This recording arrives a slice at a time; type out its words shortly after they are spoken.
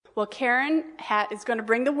Well, Karen is going to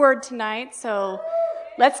bring the word tonight, so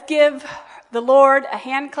let's give the Lord a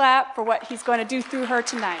hand clap for what he's going to do through her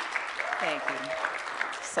tonight. Thank you.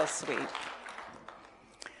 So sweet.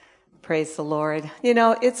 Praise the Lord. You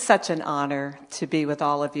know, it's such an honor to be with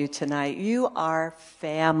all of you tonight. You are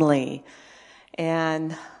family,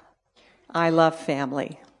 and I love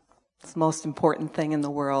family. It's the most important thing in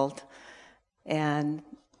the world, and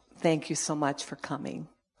thank you so much for coming.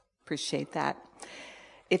 Appreciate that.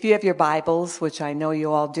 If you have your Bibles, which I know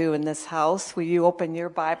you all do in this house, will you open your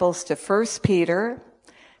Bibles to 1 Peter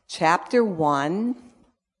chapter 1.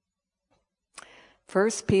 1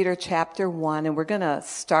 Peter chapter 1, and we're going to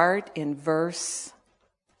start in verse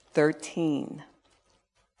 13.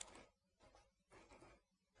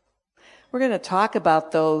 We're going to talk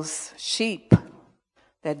about those sheep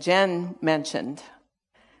that Jen mentioned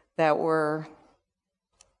that were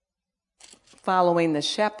following the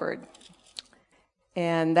shepherd.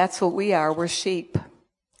 And that's what we are. We're sheep.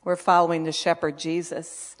 We're following the shepherd,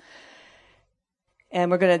 Jesus. And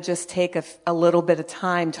we're going to just take a little bit of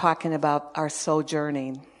time talking about our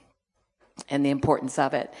sojourning and the importance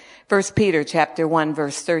of it. 1 Peter chapter 1,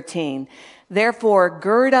 verse 13. Therefore,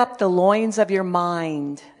 gird up the loins of your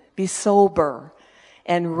mind, be sober,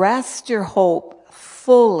 and rest your hope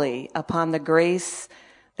fully upon the grace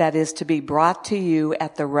that is to be brought to you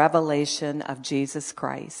at the revelation of Jesus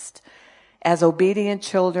Christ. As obedient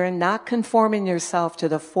children, not conforming yourself to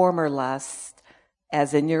the former lust,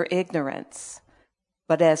 as in your ignorance.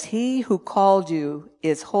 But as he who called you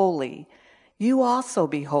is holy, you also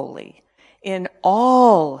be holy in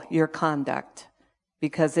all your conduct,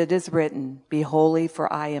 because it is written, be holy,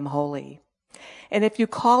 for I am holy. And if you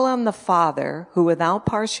call on the Father, who without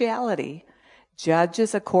partiality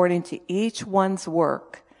judges according to each one's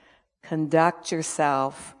work, conduct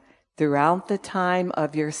yourself throughout the time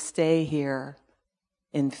of your stay here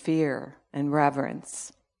in fear and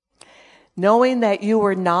reverence, knowing that you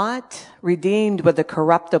were not redeemed with the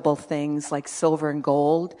corruptible things like silver and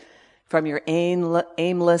gold from your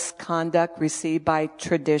aimless conduct received by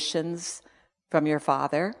traditions from your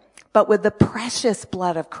father, but with the precious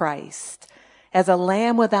blood of Christ, as a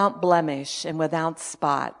lamb without blemish and without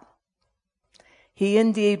spot. He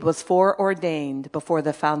indeed was foreordained before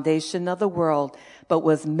the foundation of the world, but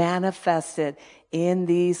was manifested in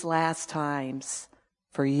these last times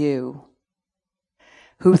for you,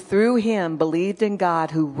 who through him believed in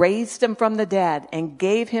God, who raised him from the dead and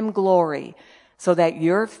gave him glory, so that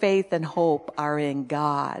your faith and hope are in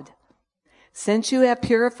God. Since you have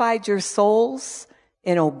purified your souls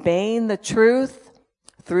in obeying the truth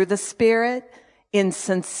through the Spirit, in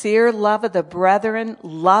sincere love of the brethren,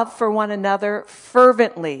 love for one another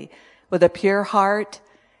fervently with a pure heart,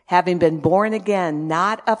 having been born again,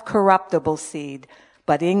 not of corruptible seed,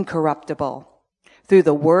 but incorruptible, through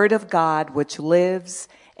the word of God, which lives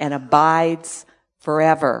and abides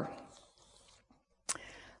forever.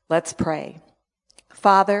 Let's pray.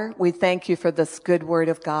 Father, we thank you for this good word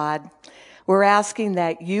of God. We're asking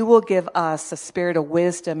that you will give us a spirit of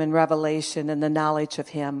wisdom and revelation and the knowledge of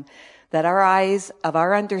him, that our eyes of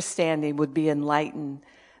our understanding would be enlightened,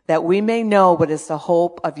 that we may know what is the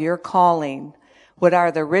hope of your calling, what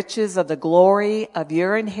are the riches of the glory of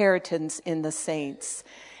your inheritance in the saints,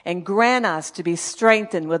 and grant us to be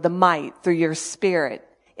strengthened with the might through your Spirit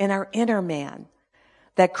in our inner man,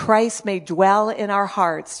 that Christ may dwell in our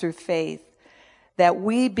hearts through faith, that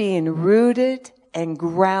we, being rooted and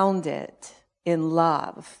grounded in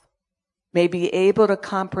love, may be able to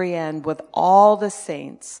comprehend with all the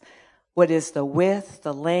saints what is the width,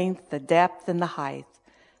 the length, the depth, and the height,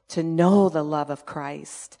 to know the love of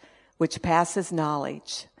Christ, which passes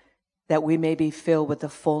knowledge, that we may be filled with the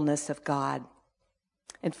fullness of God.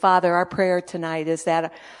 And Father, our prayer tonight is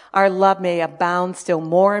that our love may abound still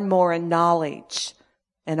more and more in knowledge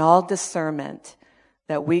and all discernment,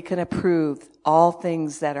 that we can approve all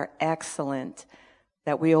things that are excellent,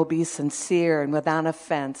 that we will be sincere and without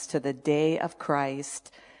offense to the day of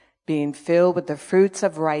Christ, being filled with the fruits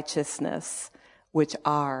of righteousness, which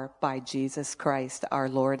are by Jesus Christ, our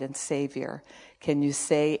Lord and Savior. Can you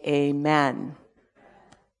say amen?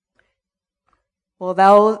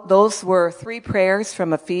 Well, those were 3 prayers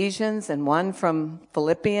from Ephesians and 1 from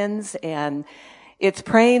Philippians, and it's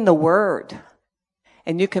praying the word.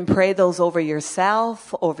 And you can pray those over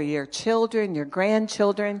yourself, over your children, your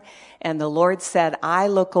grandchildren. And the Lord said, I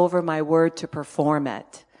look over my word to perform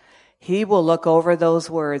it. He will look over those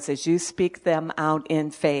words as you speak them out in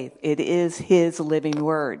faith. It is his living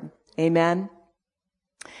word. Amen.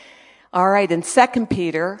 All right, in 2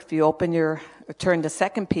 Peter, if you turn to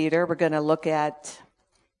 2 Peter, we're going to look at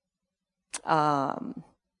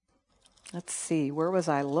Let's see, where was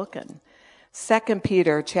I looking? 2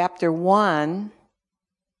 Peter chapter 1.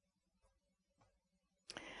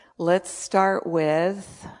 Let's start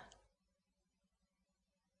with,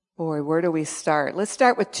 where do we start? Let's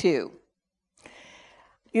start with 2.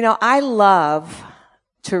 You know, I love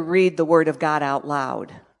to read the Word of God out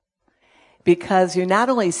loud because you not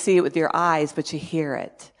only see it with your eyes, but you hear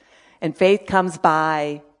it. And faith comes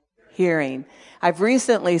by hearing. I've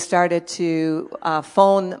recently started to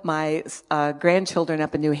phone my grandchildren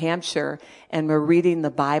up in New Hampshire, and we're reading the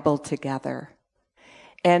Bible together.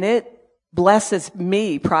 And it blesses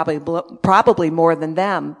me probably more than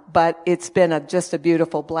them, but it's been just a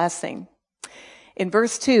beautiful blessing. In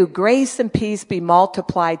verse 2, grace and peace be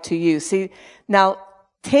multiplied to you. See, now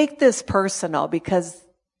take this personal because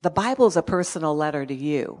the Bible is a personal letter to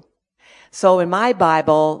you. So in my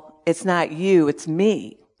Bible, it's not you, it's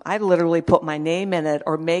me. I literally put my name in it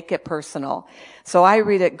or make it personal. So I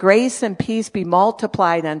read it, grace and peace be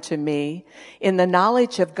multiplied unto me in the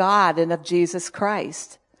knowledge of God and of Jesus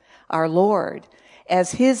Christ, our Lord,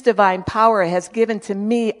 as his divine power has given to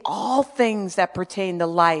me all things that pertain to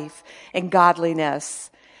life and godliness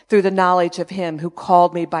through the knowledge of him who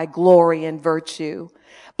called me by glory and virtue,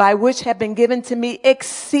 by which have been given to me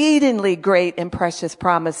exceedingly great and precious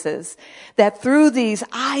promises, that through these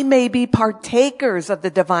I may be partakers of the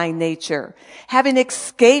divine nature, having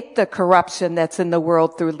escaped the corruption that's in the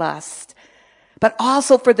world through lust. But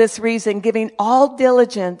also for this reason, giving all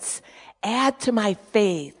diligence, add to my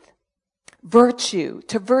faith virtue,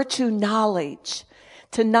 to virtue knowledge,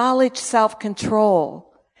 to knowledge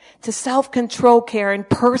self-control, to self-control care and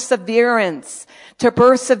perseverance, to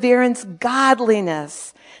perseverance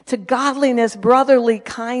godliness, to godliness brotherly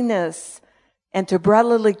kindness, and to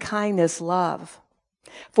brotherly kindness love.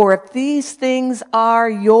 For if these things are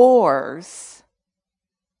yours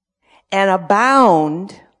and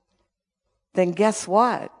abound, then guess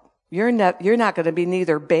what? You're not going to be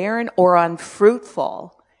neither barren or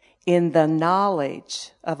unfruitful in the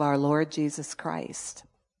knowledge of our Lord Jesus Christ.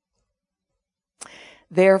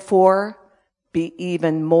 Therefore, be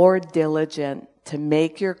even more diligent to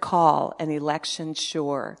make your call and election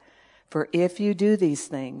sure. For if you do these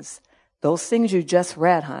things, those things you just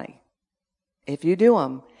read, honey, if you do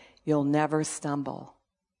them, you'll never stumble.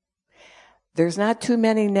 There's not too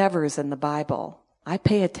many nevers in the Bible. I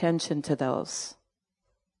pay attention to those.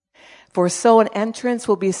 For so an entrance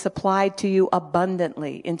will be supplied to you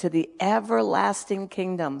abundantly into the everlasting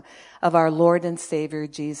kingdom of our Lord and Savior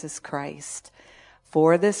Jesus Christ.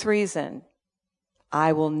 For this reason,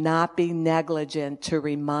 I will not be negligent to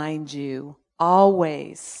remind you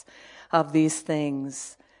always of these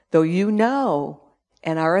things, though you know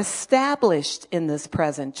and are established in this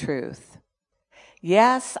present truth.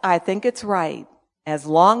 Yes, I think it's right, as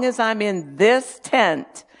long as I'm in this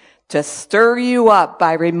tent, to stir you up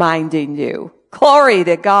by reminding you. Glory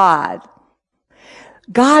to God.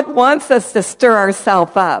 God wants us to stir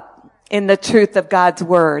ourselves up in the truth of God's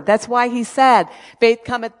word. That's why he said, faith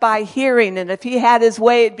cometh by hearing. And if he had his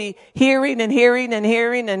way, it'd be hearing and hearing and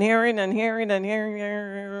hearing and hearing and hearing and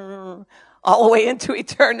hearing all the way into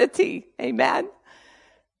eternity. Amen.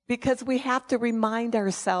 Because we have to remind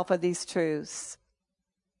ourselves of these truths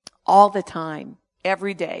all the time,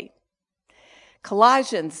 every day.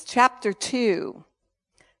 Colossians chapter 2.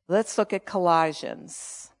 Let's look at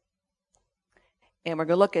Colossians. And we're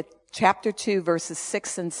going to look at chapter 2, verses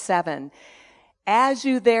 6 and 7. As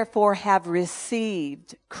you therefore have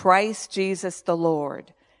received Christ Jesus the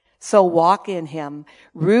Lord, so walk in him,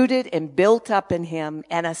 rooted and built up in him,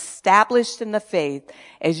 and established in the faith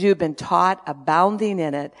as you've been taught, abounding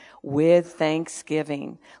in it with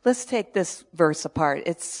thanksgiving. Let's take this verse apart.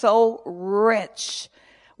 It's so rich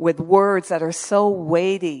with words that are so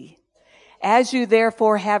weighty. As you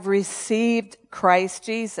therefore have received Christ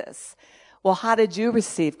Jesus. Well, how did you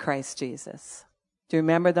receive Christ Jesus? Do you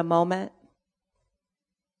remember the moment?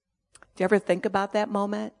 Do you ever think about that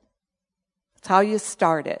moment? It's how you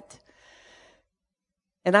started.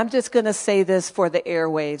 And I'm just going to say this for the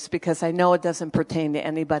airwaves because I know it doesn't pertain to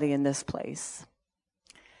anybody in this place.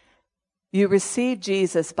 You received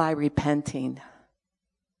Jesus by repenting.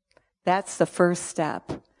 That's the first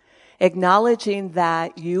step. Acknowledging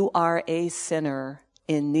that you are a sinner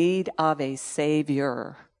in need of a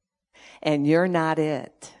Savior. And you're not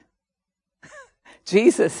it.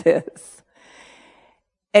 Jesus is.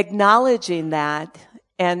 Acknowledging that,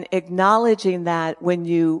 and acknowledging that when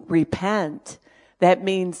you repent, that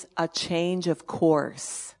means a change of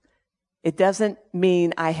course. It doesn't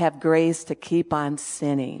mean I have grace to keep on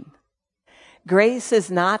sinning. Grace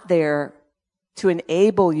is not there to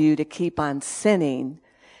enable you to keep on sinning.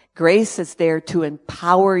 Grace is there to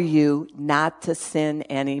empower you not to sin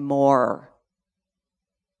anymore.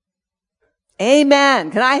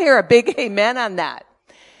 Amen. Can I hear a big amen on that?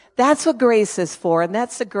 That's what grace is for, and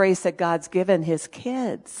that's the grace that God's given his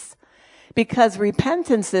kids. Because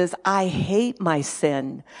repentance is, I hate my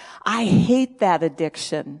sin. I hate that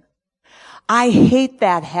addiction. I hate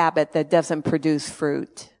that habit that doesn't produce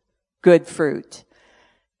fruit, good fruit.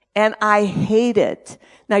 And I hate it.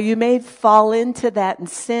 Now, you may fall into that and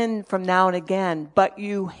sin from now and again, but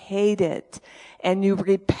you hate it, and you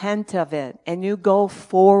repent of it, and you go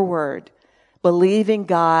forward, believing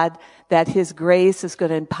God that his grace is going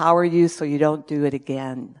to empower you so you don't do it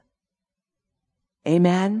again.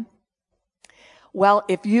 Amen? Well,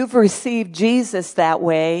 if you've received Jesus that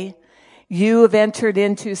way, you have entered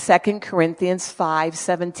into 2 Corinthians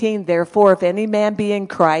 5:17. Therefore, if any man be in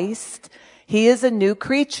Christ, he is a new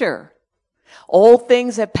creature. Old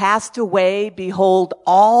things have passed away. Behold,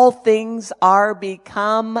 all things are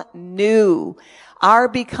become new. Are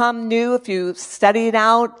become new, if you study it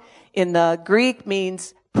out in the Greek,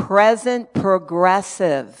 means present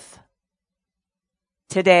progressive.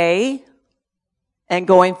 Today and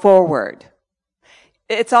going forward.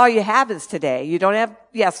 It's all you have is today. You don't have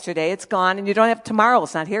yesterday. It's gone. And you don't have tomorrow.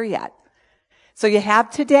 It's not here yet. So you have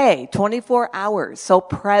today, 24 hours. So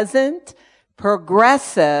present,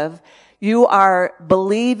 progressive, you are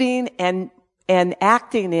believing and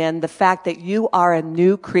acting in the fact that you are a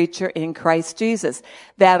new creature in Christ Jesus.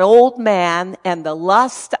 That old man and the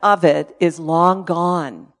lust of it is long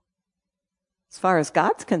gone. As far as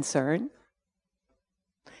God's concerned.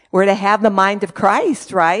 We're to have the mind of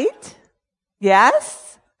Christ, right?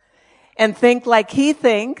 Yes? And think like he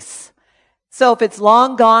thinks. So if it's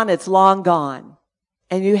long gone, it's long gone.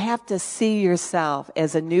 And you have to see yourself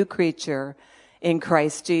as a new creature in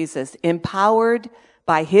Christ Jesus, empowered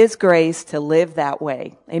by his grace to live that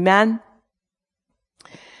way. Amen?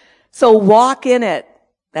 So walk in it.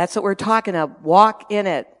 That's what we're talking about. Walk in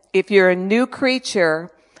it. If you're a new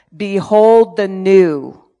creature, behold the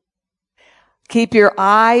new. Keep your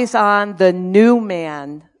eyes on the new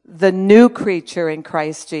man, the new creature in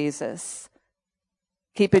Christ Jesus.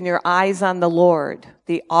 Keeping your eyes on the Lord,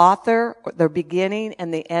 the author, the beginning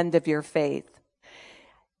and the end of your faith.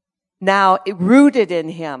 Now, rooted in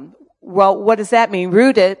him. Well, what does that mean?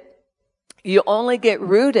 Rooted. You only get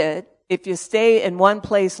rooted if you stay in one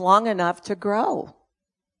place long enough to grow.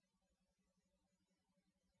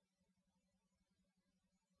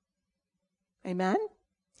 Amen?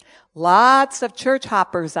 Lots of church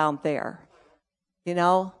hoppers out there. You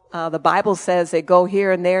know, the Bible says they go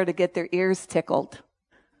here and there to get their ears tickled,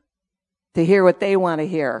 to hear what they want to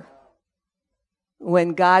hear.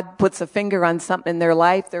 When God puts a finger on something in their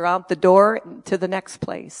life, they're out the door to the next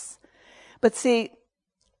place. But see,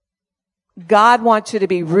 God wants you to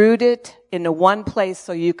be rooted in the one place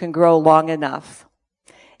so you can grow long enough.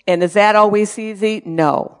 And is that always easy?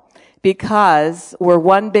 No. Because we're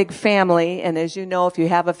one big family, and as you know, if you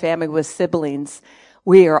have a family with siblings,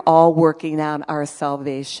 we are all working on our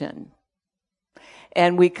salvation.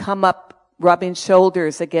 And we come up rubbing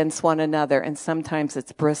shoulders against one another, and sometimes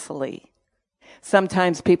it's bristly.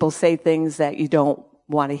 Sometimes people say things that you don't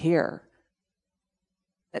want to hear.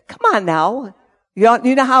 Come on now.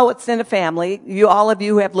 You know how it's in a family. All of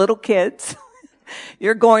you have little kids.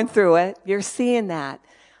 You're going through it. You're seeing that.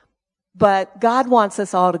 But God wants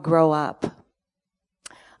us all to grow up.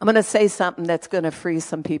 I'm going to say something that's going to free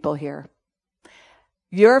some people here.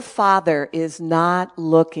 Your Father is not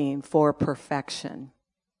looking for perfection.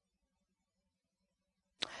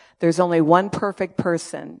 There's only one perfect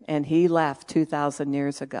person, and he left 2,000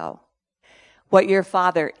 years ago. What your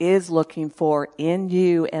Father is looking for in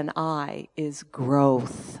you and I is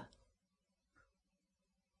growth.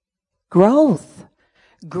 Growth.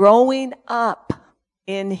 Growing up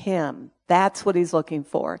in him. That's what he's looking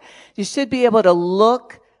for. You should be able to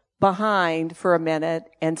look behind for a minute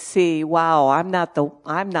and see, wow, I'm not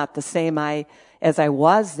the same as I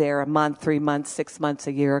was there a month, 3 months, 6 months,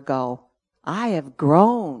 a year ago. I have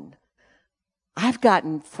grown. I've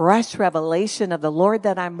gotten fresh revelation of the Lord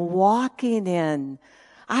that I'm walking in.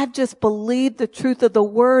 I've just believed the truth of the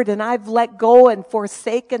word, and I've let go and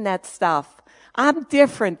forsaken that stuff. I'm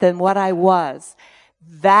different than what I was.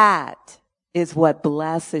 That is what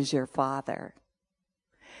blesses your Father.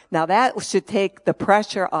 Now that should take the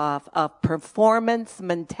pressure off of performance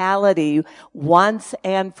mentality once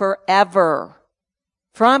and forever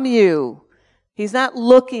from you. He's not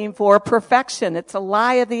looking for perfection. It's a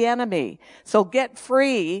lie of the enemy. So get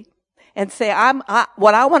free and say,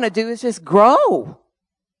 what I want to do is just grow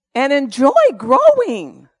and enjoy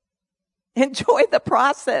growing. Enjoy the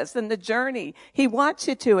process and the journey. He wants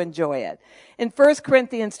you to enjoy it. In 1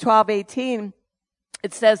 Corinthians 12:18,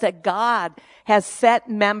 it says that God has set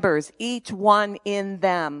members, each one in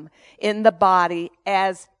them, in the body,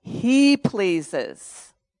 as he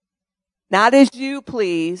pleases. Not as you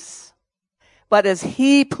please, but as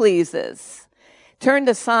he pleases. Turn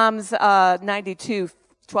to Psalms 92,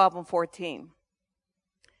 12 and 14.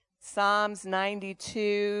 Psalms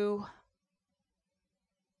 92.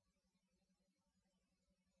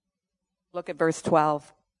 Look at verse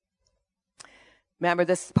 12. Remember,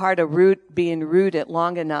 this is part of being rooted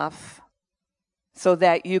long enough so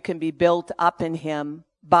that you can be built up in him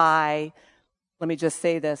by, let me just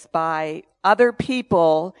say this, by other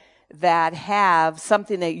people that have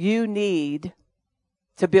something that you need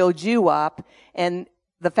to build you up, and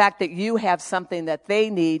the fact that you have something that they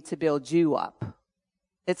need to build you up.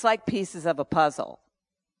 It's like pieces of a puzzle.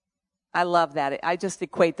 I love that. I just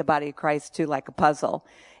equate the body of Christ to like a puzzle.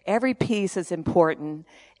 Every piece is important.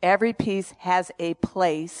 Every piece has a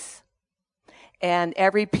place. And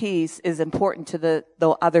every piece is important to the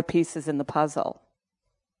other pieces in the puzzle.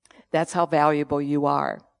 That's how valuable you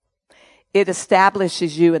are. It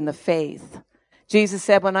establishes you in the faith. Jesus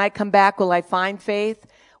said, when I come back, will I find faith?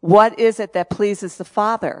 What is it that pleases the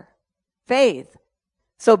Father? Faith.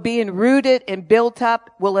 So being rooted and built up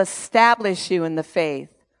will establish you in the faith,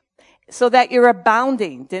 so that you're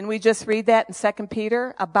abounding. Didn't we just read that in 2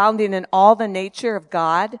 Peter? Abounding in all the nature of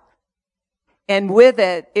God. And with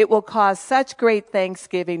it, it will cause such great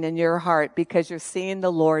thanksgiving in your heart because you're seeing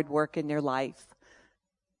the Lord work in your life.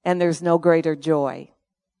 And there's no greater joy.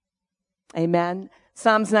 Amen.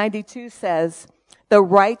 Psalms 92 says, the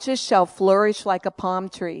righteous shall flourish like a palm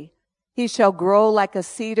tree. He shall grow like a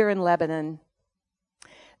cedar in Lebanon.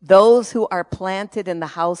 Those who are planted in the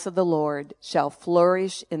house of the Lord shall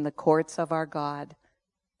flourish in the courts of our God.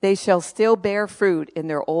 They shall still bear fruit in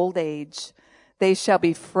their old age. They shall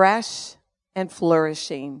be fresh and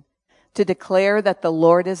flourishing, to declare that the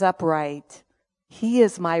Lord is upright. He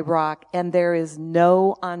is my rock, and there is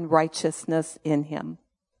no unrighteousness in him.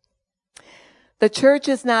 The church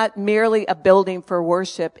is not merely a building for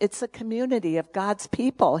worship. It's a community of God's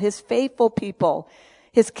people, his faithful people,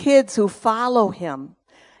 his kids who follow him.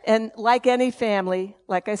 And like any family,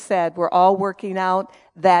 like I said, we're all working out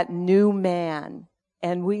that new man,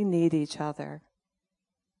 and we need each other.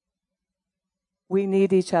 We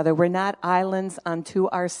need each other. We're not islands unto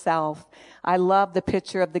ourselves. I love the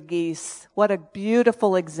picture of the geese. What a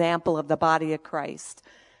beautiful example of the body of Christ.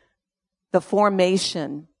 The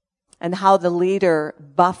formation and how the leader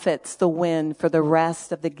buffets the wind for the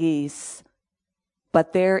rest of the geese.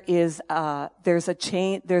 But there's a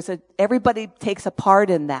chain, everybody takes a part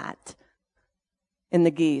in that, in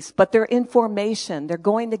the geese. But they're in formation, they're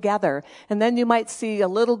going together. And then you might see a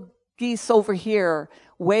little geese over here,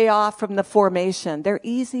 way off from the formation. They're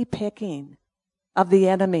easy picking of the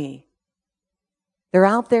enemy. They're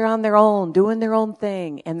out there on their own, doing their own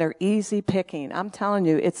thing, and they're easy picking. I'm telling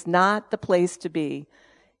you, it's not the place to be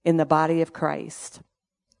in the body of Christ.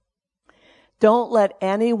 Don't let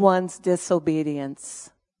anyone's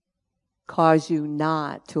disobedience cause you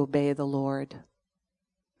not to obey the Lord.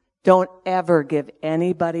 Don't ever give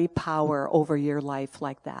anybody power over your life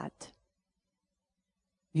like that.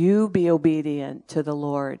 You be obedient to the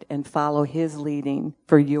Lord and follow his leading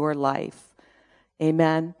for your life.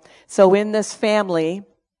 Amen. So in this family,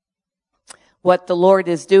 what the Lord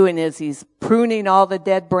is doing is he's pruning all the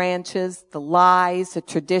dead branches, the lies, the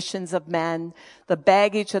traditions of men, the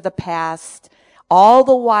baggage of the past. All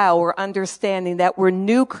the while we're understanding that we're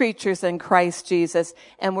new creatures in Christ Jesus,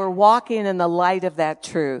 and we're walking in the light of that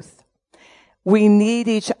truth. We need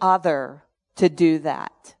each other to do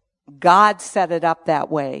that. God set it up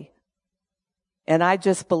that way. And I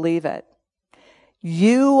just believe it.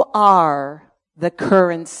 You are the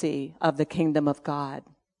currency of the kingdom of God.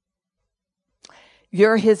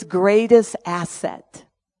 You're his greatest asset.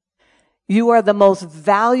 You are the most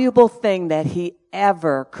valuable thing that he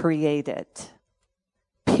ever created.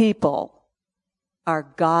 People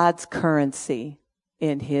are God's currency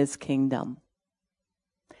in his kingdom.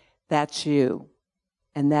 That's you,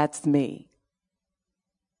 and that's me.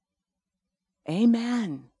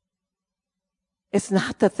 Amen. It's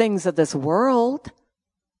not the things of this world.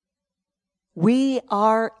 We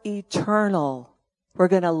are eternal. We're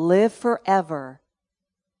going to live forever.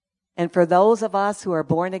 And for those of us who are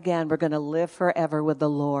born again, we're going to live forever with the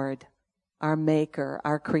Lord, our Maker,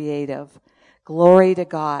 our Creative. Glory to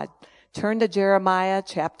God. Turn to Jeremiah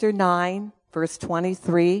chapter 9, verse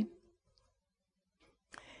 23.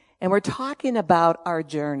 And we're talking about our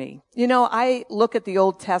journey. You know, I look at the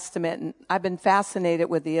Old Testament, and I've been fascinated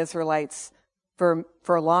with the Israelites for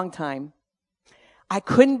a long time. I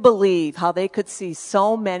couldn't believe how they could see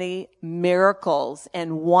so many miracles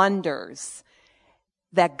and wonders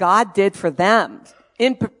that God did for them,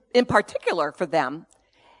 in particular for them,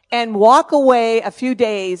 and walk away a few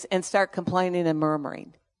days and start complaining and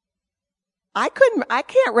murmuring. I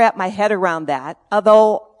can't wrap my head around that,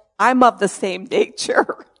 although I'm of the same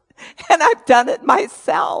nature and I've done it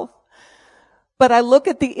myself. But I look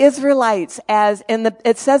at the Israelites as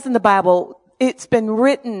it says in the Bible, it's been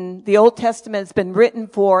written, the Old Testament has been written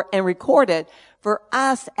for and recorded for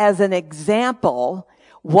us as an example,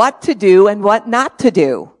 what to do and what not to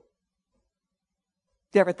do.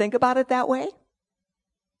 Do you ever think about it that way?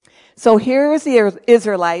 So here's the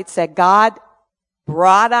Israelites that God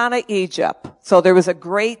brought out of Egypt. So there was a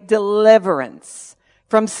great deliverance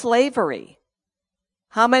from slavery.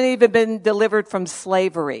 How many have been delivered from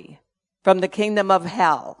slavery? From the kingdom of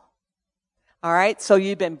hell? All right. So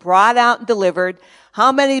you've been brought out and delivered.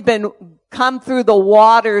 How many have been come through the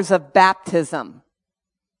waters of baptism?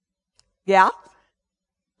 Yeah.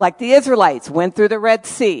 Like the Israelites went through the Red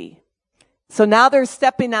Sea. So now they're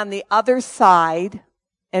stepping on the other side.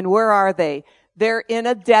 And where are they? They're in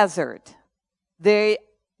a desert.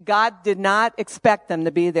 God did not expect them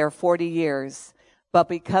to be there 40 years, but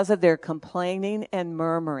because of their complaining and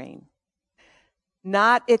murmuring,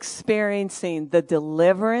 not experiencing the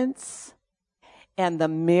deliverance and the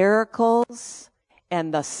miracles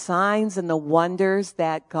and the signs and the wonders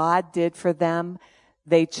that God did for them,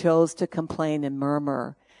 they chose to complain and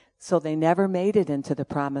murmur. So they never made it into the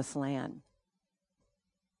promised land.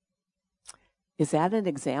 Is that an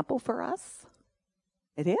example for us?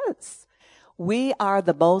 It is. We are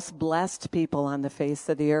the most blessed people on the face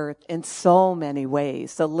of the earth in so many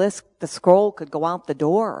ways. The scroll could go out the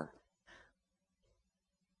door.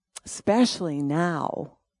 Especially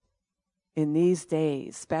now, in these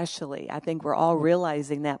days, especially. I think we're all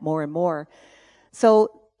realizing that more and more.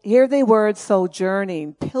 So here they were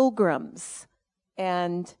sojourning, pilgrims.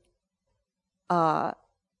 And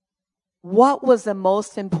what was the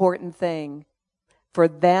most important thing for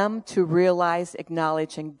them to realize,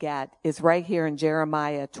 acknowledge, and get is right here in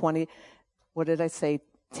Jeremiah 9,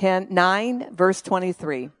 verse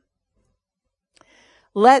 23.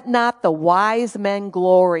 Let not the wise man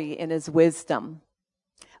glory in his wisdom.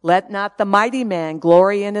 Let not the mighty man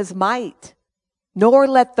glory in his might, nor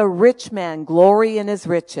let the rich man glory in his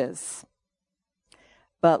riches.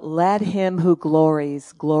 But let him who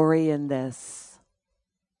glories glory in this,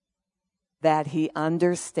 that he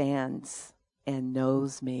understands and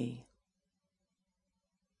knows me.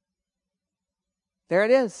 There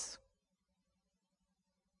it is.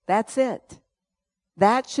 That's it.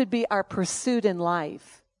 That should be our pursuit in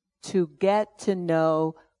life, to get to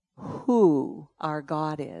know who our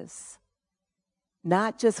God is.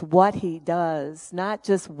 Not just what he does, not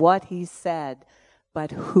just what he said,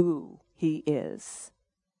 but who he is.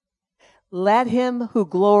 Let him who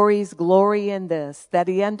glories glory in this, that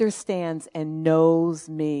he understands and knows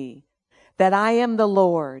me, that I am the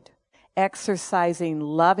Lord, exercising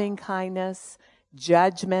loving kindness,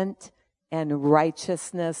 judgment, and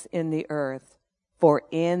righteousness in the earth. For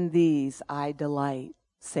in these I delight,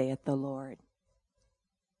 saith the Lord.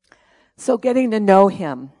 So getting to know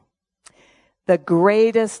him, the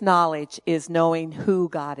greatest knowledge is knowing who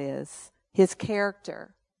God is, his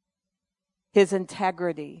character, his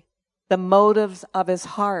integrity, the motives of his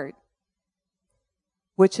heart,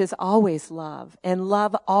 which is always love, and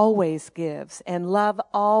love always gives, and love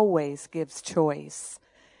always gives choice.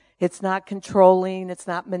 It's not controlling, it's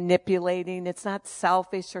not manipulating, it's not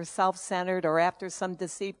selfish or self-centered or after some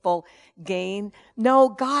deceitful gain. No,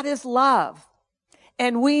 God is love.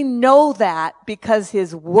 And we know that because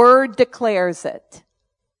his word declares it.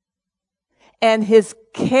 And his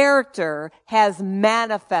character has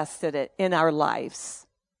manifested it in our lives.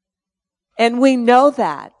 And we know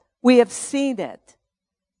that. We have seen it.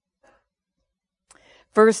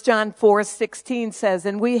 1 John 4:16 says,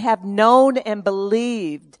 and we have known and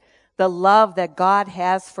believed the love that God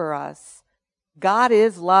has for us. God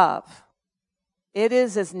is love. It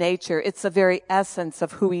is his nature. It's the very essence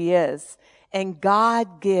of who he is. And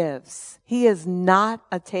God gives. He is not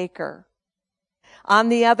a taker. On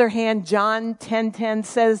the other hand, John 10:10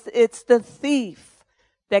 says it's the thief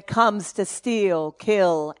that comes to steal,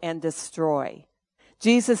 kill, and destroy.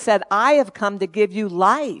 Jesus said, I have come to give you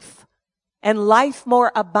life, and life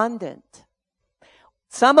more abundant.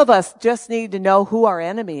 Some of us just need to know who our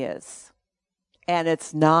enemy is, and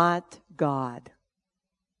it's not God.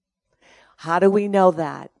 How do we know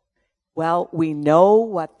that? Well, we know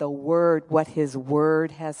what his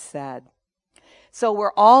word has said. So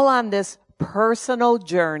we're all on this personal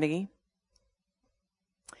journey.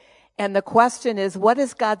 And the question is, what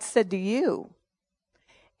has God said to you?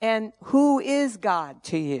 And who is God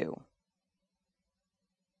to you?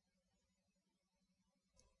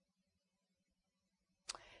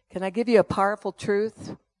 Can I give you a powerful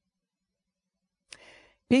truth?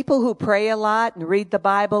 People who pray a lot and read the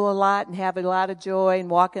Bible a lot and have a lot of joy and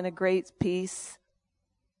walk in a great peace,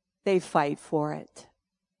 they fight for it.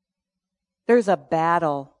 There's a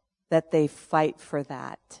battle that they fight for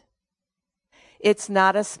that. It's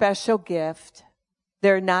not a special gift.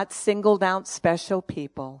 They're not singled out special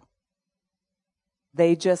people.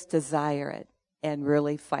 They just desire it and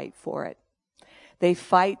really fight for it. They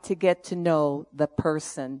fight to get to know the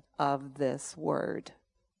person of this word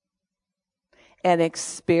and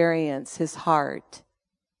experience his heart,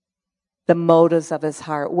 the motives of his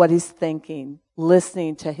heart, what he's thinking,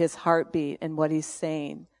 listening to his heartbeat and what he's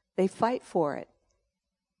saying. They fight for it.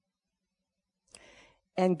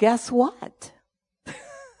 And guess what?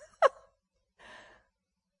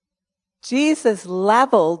 Jesus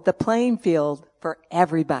leveled the playing field for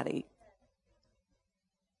everybody.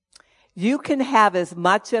 You can have as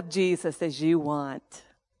much of Jesus as you want.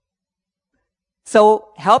 So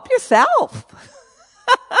help yourself.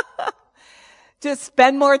 Just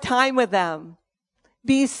spend more time with them.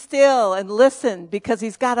 Be still and listen because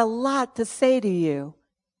he's got a lot to say to you.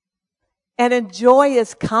 And enjoy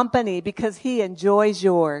his company because he enjoys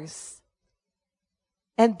yours.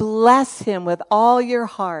 And bless him with all your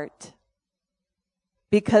heart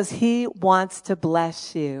because he wants to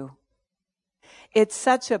bless you. It's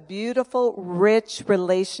such a beautiful, rich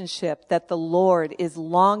relationship that the Lord is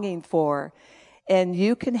longing for. And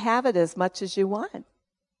you can have it as much as you want.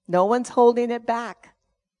 No one's holding it back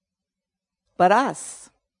but us.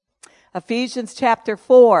 Ephesians chapter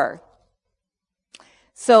 4.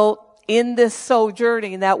 So in this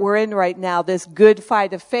sojourning that we're in right now, this good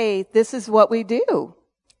fight of faith, this is what we do.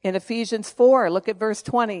 In Ephesians 4, look at verse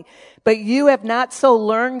 20. But you have not so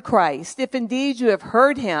learned Christ, if indeed you have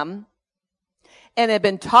heard him and have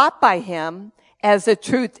been taught by him, as the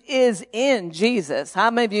truth is in Jesus. How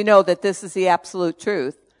many of you know that this is the absolute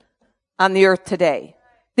truth on the earth today?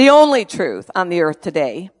 The only truth on the earth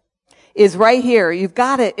today is right here. You've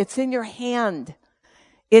got it. It's in your hand.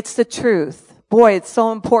 It's the truth. Boy, it's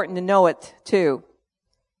so important to know it too.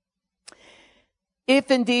 If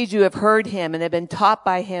indeed you have heard him and have been taught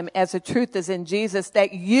by him as the truth is in Jesus,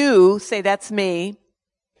 that you, say that's me,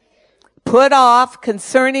 put off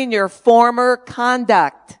concerning your former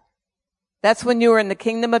conduct. That's when you were in the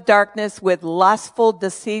kingdom of darkness with lustful,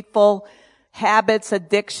 deceitful habits,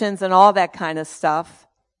 addictions, and all that kind of stuff.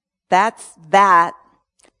 That's that.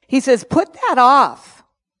 He says, put that off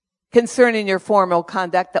concerning your former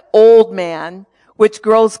conduct, the old man, which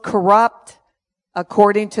grows corrupt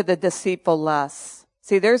according to the deceitful lusts.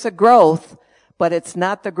 See, there's a growth, but it's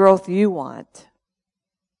not the growth you want.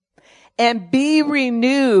 And be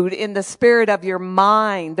renewed in the spirit of your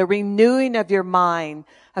mind, the renewing of your mind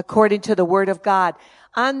according to the word of God,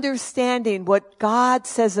 understanding what God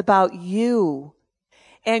says about you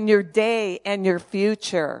and your day and your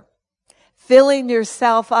future, filling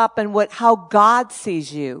yourself up in how God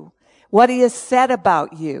sees you, what he has said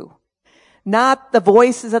about you, not the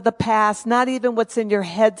voices of the past, not even what's in your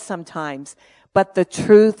head sometimes, but the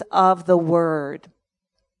truth of the word.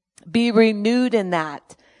 Be renewed in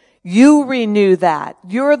that. You renew that.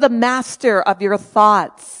 You're the master of your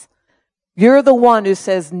thoughts. You're the one who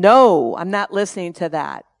says, no, I'm not listening to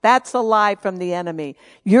that. That's a lie from the enemy.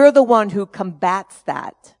 You're the one who combats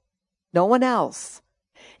that. No one else.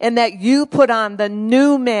 And that you put on the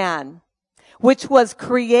new man, which was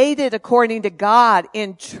created according to God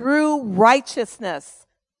in true righteousness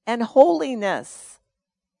and holiness.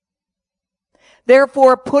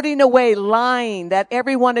 Therefore, putting away lying, that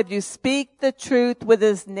every one of you speak the truth with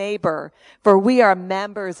his neighbor, for we are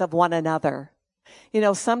members of one another. You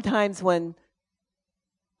know, sometimes when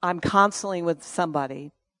I'm counseling with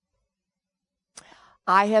somebody,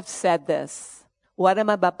 I have said this. What I'm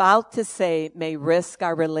about to say may risk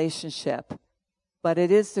our relationship, but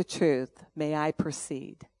it is the truth. May I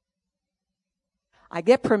proceed? I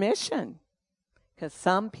get permission because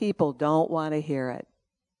some people don't want to hear it.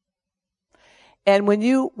 And when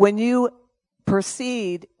you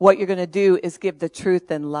proceed, what you're going to do is give the truth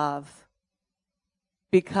and love.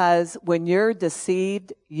 Because when you're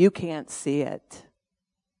deceived, you can't see it.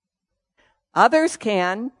 Others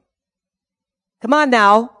can. Come on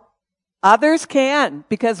now. Others can,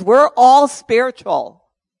 because we're all spiritual.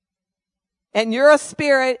 and you're a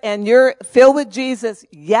spirit and you're filled with Jesus,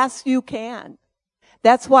 yes, you can.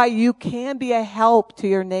 That's why you can be a help to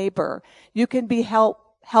your neighbor. You can be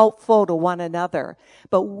helpful to one another.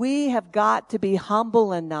 But we have got to be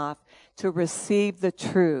humble enough to receive the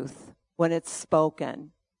truth when it's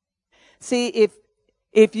spoken. See,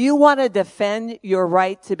 if you want to defend your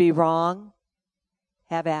right to be wrong,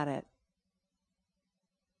 have at it.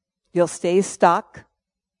 You'll stay stuck.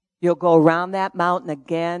 You'll go around that mountain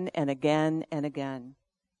again and again and again.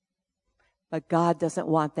 But God doesn't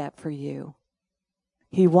want that for you.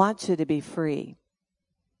 He wants you to be free.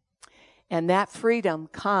 And that freedom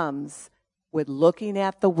comes with looking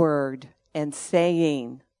at the Word and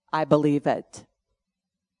saying, I believe it.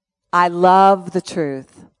 I love the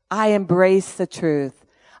truth. I embrace the truth.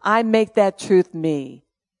 I make that truth me.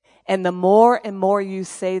 And the more and more you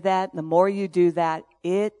say that, the more you do that,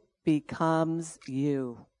 it becomes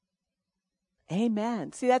you.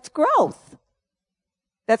 Amen. See, that's growth.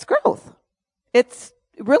 That's growth. It's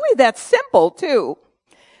really that simple, too.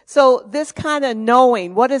 So this kind of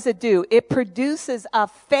knowing, what does it do? It produces a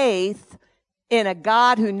faith in a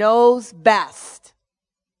God who knows best.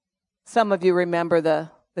 Some of you remember the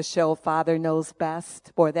show Father Knows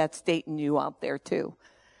Best. Boy, that's dating you out there, too.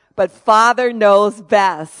 But Father knows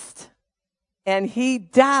best. And He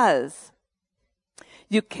does.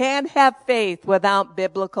 You can't have faith without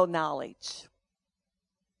biblical knowledge.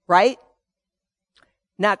 Right?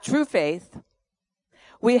 Not true faith.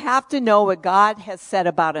 We have to know what God has said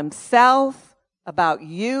about Himself, about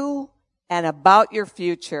you, and about your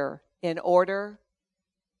future in order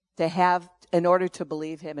to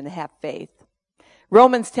believe Him and have faith.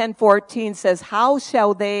 Romans 10:14 says, how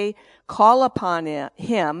shall they call upon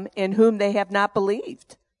Him in whom they have not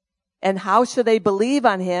believed? And how shall they believe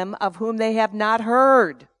on Him of whom they have not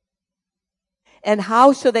heard? And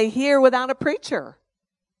how shall they hear without a preacher?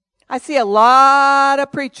 I see a lot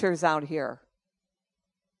of preachers out here.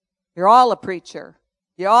 You're all a preacher.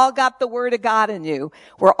 You all got the Word of God in you.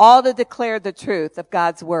 We're all to declare the truth of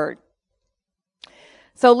God's Word.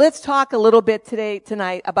 So let's talk a little bit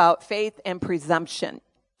tonight about faith and presumption.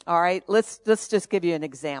 All right, let's just give you an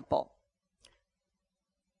example.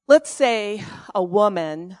 Let's say a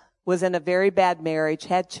woman was in a very bad marriage,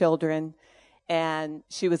 had children, and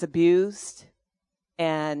she was abused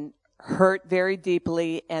and hurt very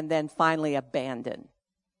deeply, and then finally abandoned.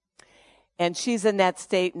 And she's in that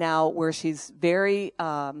state now where she's very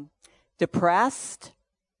depressed,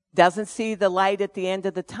 doesn't see the light at the end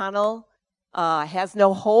of the tunnel, has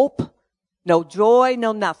no hope, no joy,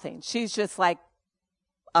 no nothing. She's just like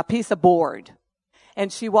a piece of board.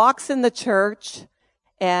 And she walks in the church,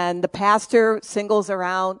 and the pastor singles her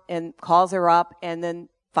out and calls her up and then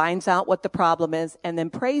finds out what the problem is and then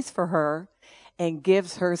prays for her and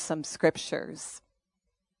gives her some scriptures.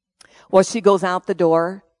 Well, she goes out the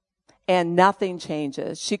door and nothing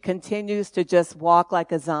changes. She continues to just walk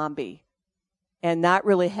like a zombie and not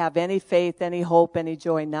really have any faith, any hope, any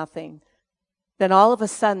joy, nothing. Then all of a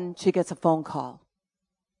sudden, she gets a phone call.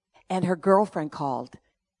 And her girlfriend called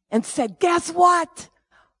and said, guess what?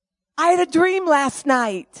 I had a dream last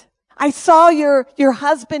night. I saw your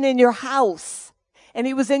husband in your house. And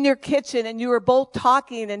he was in your kitchen, and you were both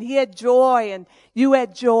talking, and he had joy, and you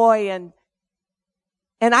had joy, and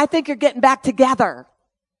I think you're getting back together.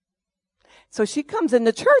 So she comes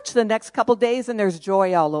into church the next couple days, and there's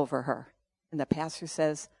joy all over her. And the pastor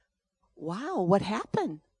says, wow, what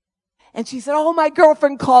happened? And she said, oh, my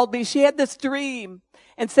girlfriend called me. She had this dream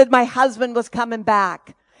and said my husband was coming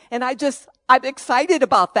back. And I'm excited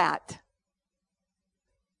about that.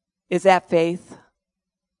 Is that faith?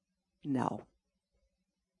 No.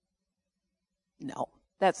 No,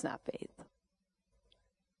 that's not faith.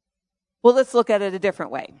 Well, let's look at it a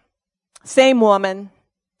different way. Same woman,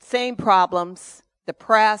 same problems,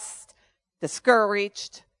 depressed,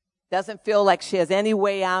 discouraged, doesn't feel like she has any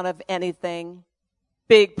way out of anything,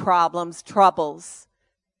 big problems, troubles.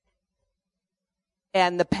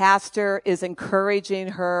 And the pastor is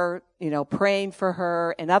encouraging her, praying for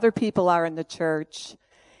her, and other people are in the church.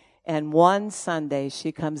 And one Sunday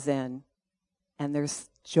she comes in, and there's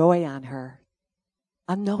joy on her.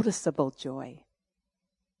 Unnoticeable joy.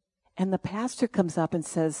 And the pastor comes up and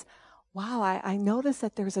says, wow, I noticed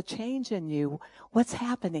that there's a change in you. What's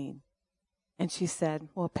happening? And she said,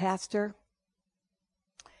 well, Pastor,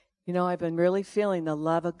 I've been really feeling the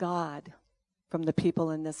love of God from the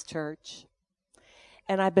people in this church.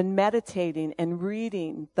 And I've been meditating and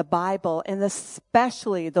reading the Bible, and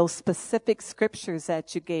especially those specific scriptures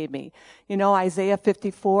that you gave me. Isaiah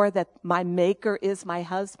 54, that my maker is my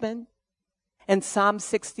husband. And Psalm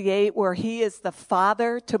 68, where he is the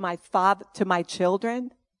father to my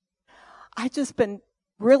children. I just been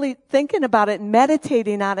really thinking about it and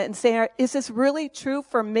meditating on it and saying, is this really true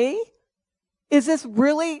for me?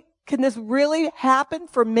 Can this really happen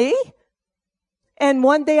for me? And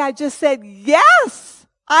one day I just said, yes,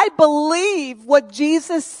 I believe what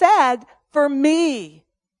Jesus said for me.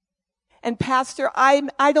 And Pastor,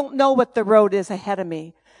 I don't know what the road is ahead of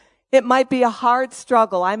me. It might be a hard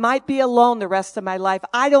struggle. I might be alone the rest of my life.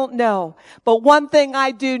 I don't know. But one thing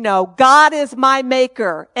I do know, God is my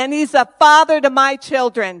maker, and He's a father to my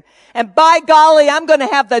children. And by golly, I'm going to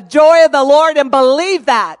have the joy of the Lord and believe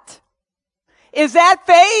that. Is that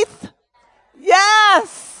faith?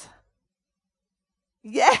 Yes.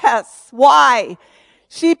 Yes. Why?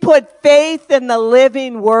 She put faith in the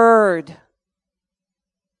living Word.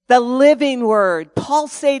 The living Word,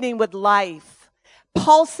 pulsating with life,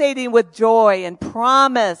 pulsating with joy and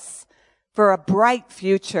promise for a bright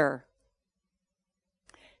future.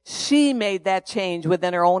 She made that change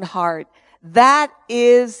within her own heart. That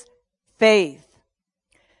is faith.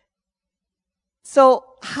 So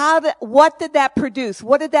what did that produce?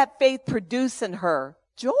 What did that faith produce in her?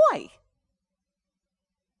 Joy.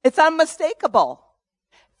 It's unmistakable.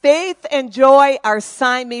 Faith and joy are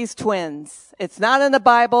Siamese twins. It's not in the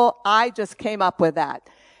Bible. I just came up with that.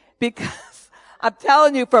 Because I'm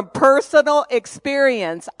telling you from personal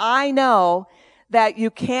experience, I know that you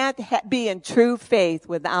can't be in true faith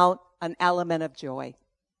without an element of joy.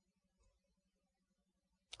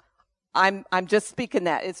 I'm just speaking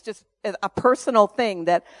that. It's just a personal thing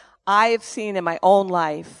that I've seen in my own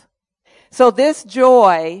life. So this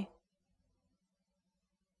joy,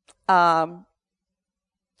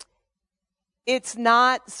 it's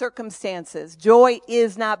not circumstances. Joy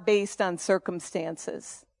is not based on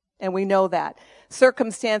circumstances. And we know that.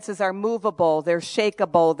 Circumstances are movable, they're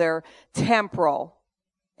shakeable, they're temporal.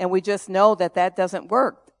 And we just know that that doesn't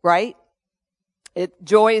work, right?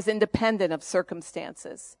 Joy is independent of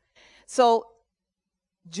circumstances. So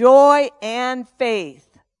joy and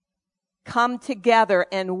faith come together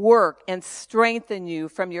and work and strengthen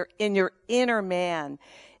you in your inner man.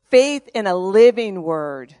 Faith in a living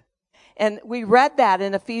Word. And we read that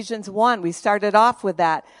in Ephesians 1. We started off with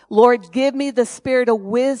that. Lord, give me the spirit of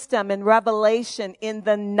wisdom and revelation in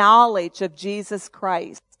the knowledge of Jesus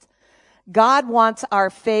Christ. God wants our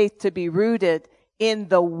faith to be rooted in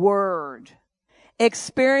the Word.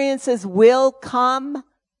 Experiences will come,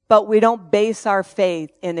 but we don't base our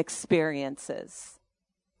faith in experiences.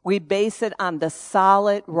 We base it on the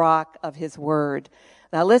solid rock of His Word.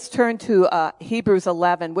 Now let's turn to Hebrews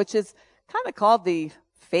 11, which is kind of called the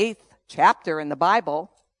faith chapter in the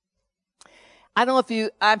Bible. I don't know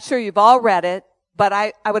I'm sure you've all read it, but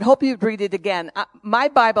I would hope you'd read it again. My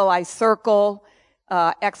Bible, I circle,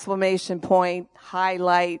 exclamation point,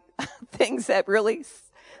 highlight, things that really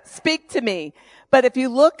speak to me. But if you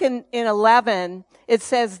look in 11, it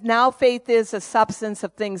says, now faith is a substance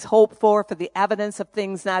of things hoped for the evidence of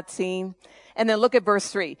things not seen. And then look at verse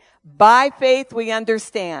 3. By faith we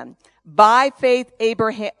understand. By faith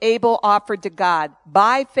Abel offered to God.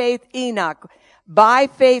 By faith Enoch. By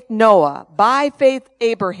faith Noah. By faith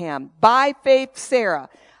Abraham. By faith Sarah.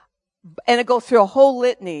 And it goes through a whole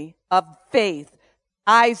litany of faith.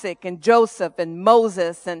 Isaac and Joseph and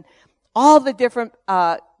Moses and all the different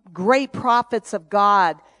great prophets of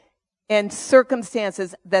God and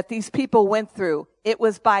circumstances that these people went through. It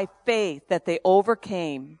was by faith that they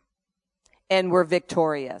overcame and were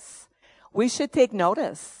victorious. We should take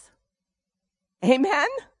notice. Amen?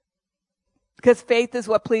 Because faith is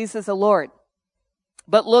what pleases the Lord.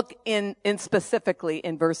 But look in specifically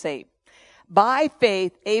in verse 8. By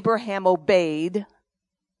faith, Abraham obeyed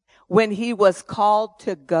when he was called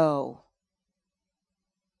to go.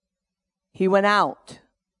 He went out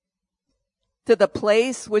to the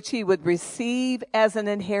place which he would receive as an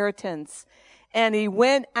inheritance. And he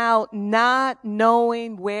went out not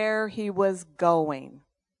knowing where he was going.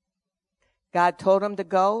 God told him to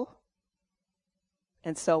go.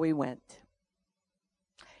 And so he went.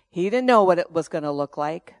 He didn't know what it was going to look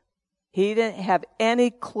like. He didn't have any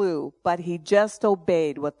clue, but he just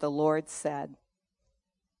obeyed what the Lord said.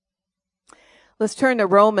 Let's turn to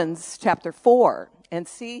Romans chapter 4 and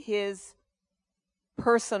see his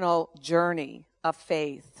personal journey of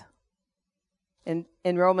faith. In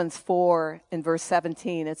Romans 4, in verse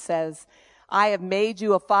 17, it says, I have made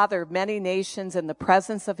you a father of many nations in the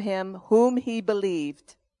presence of him whom he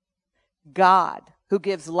believed, God, who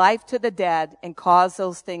gives life to the dead and cause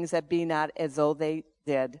those things that be not as though they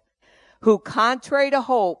did, who contrary to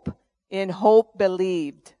hope, in hope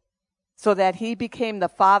believed, so that he became the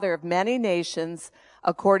father of many nations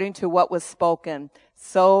according to what was spoken,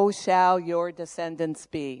 so shall your descendants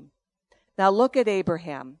be. Now look at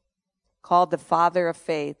Abraham. called the father of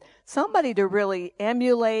faith, somebody to really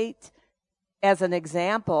emulate as an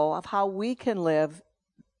example of how we can live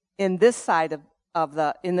in this side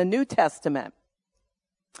in the New Testament.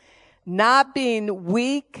 Not being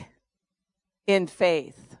weak in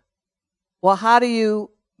faith. Well, how do you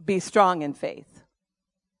be strong in faith?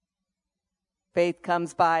 Faith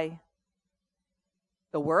comes by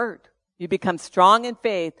the word. You become strong in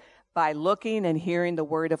faith by looking and hearing the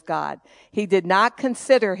word of God. He did not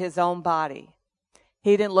consider his own body.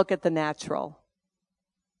 He didn't look at the natural.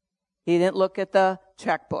 He didn't look at the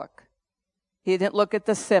checkbook. He didn't look at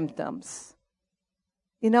the symptoms.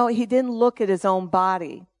 He didn't look at his own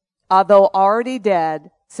body, although already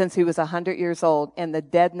dead since he was 100 years old, and the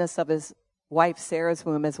deadness of his wife Sarah's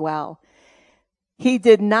womb as well. He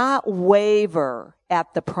did not waver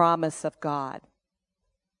at the promise of God.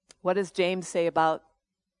 What does James say about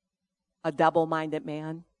a double-minded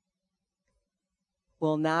man?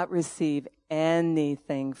 Will not receive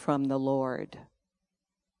anything from the Lord.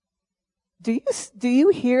 Do you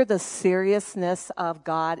hear the seriousness of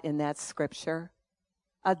God in that scripture?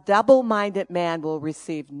 A double-minded man will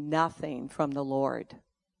receive nothing from the Lord.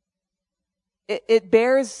 It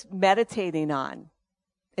bears meditating on.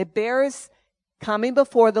 It bears coming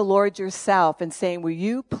before the Lord yourself and saying, will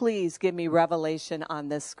you please give me revelation on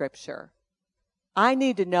this scripture? I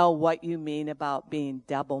need to know what you mean about being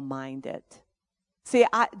double-minded. See,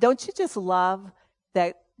 don't you just love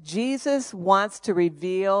that Jesus wants to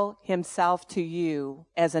reveal himself to you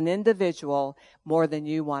as an individual more than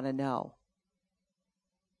you want to know?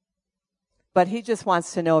 But he just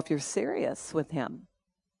wants to know if you're serious with him.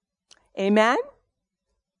 Amen?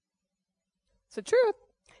 It's the truth.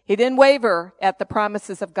 He didn't waver at the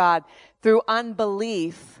promises of God through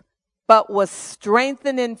unbelief, but was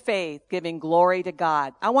strengthened in faith, giving glory to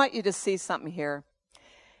God. I want you to see something here.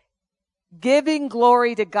 Giving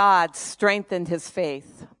glory to God strengthened his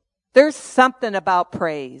faith. There's something about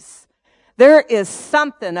praise. There is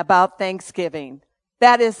something about thanksgiving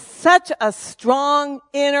that is such a strong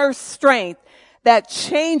inner strength that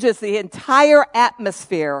changes the entire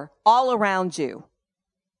atmosphere all around you.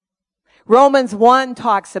 Romans 1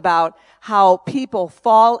 talks about how people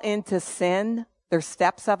fall into sin, their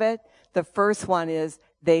steps of it. The first one is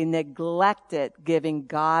they neglected giving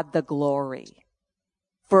God the glory.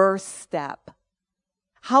 First step.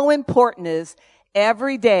 How important is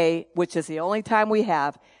every day, which is the only time we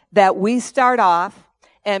have, that we start off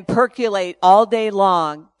and percolate all day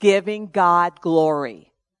long giving God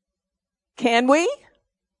glory. Can we?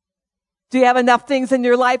 Do you have enough things in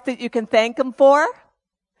your life that you can thank him for?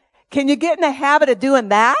 Can you get in the habit of doing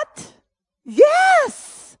that?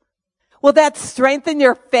 Yes. Will that strengthen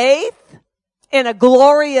your faith in a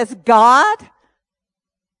glorious God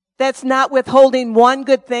that's not withholding one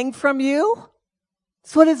good thing from you?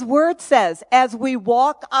 That's what his word says. As we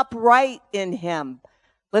walk upright in him.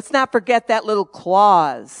 Let's not forget that little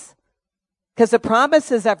clause. Because the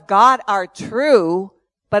promises of God are true,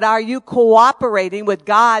 but are you cooperating with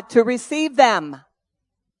God to receive them?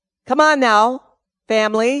 Come on now,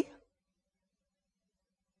 family.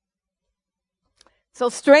 So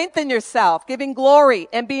strengthen yourself, giving glory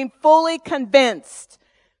and being fully convinced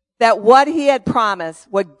that what he had promised,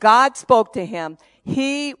 what God spoke to him,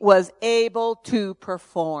 he was able to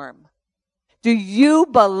perform. Do you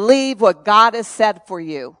believe what God has said for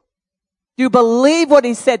you? Do you believe what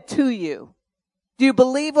he said to you? Do you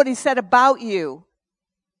believe what he said about you?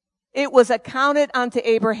 It was accounted unto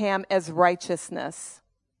Abraham as righteousness.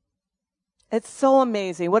 It's so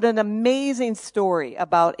amazing. What an amazing story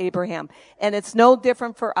about Abraham. And it's no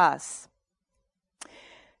different for us.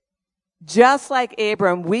 Just like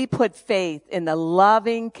Abram, we put faith in the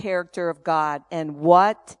loving character of God and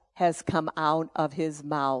what has come out of his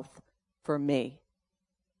mouth for me.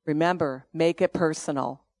 Remember, make it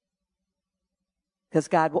personal. Because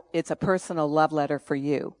God, it's a personal love letter for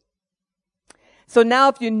you. So now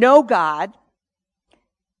if you know God,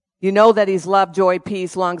 you know that he's love, joy,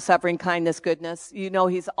 peace, long-suffering, kindness, goodness. You know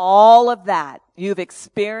he's all of that. You've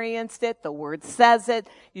experienced it. The word says it.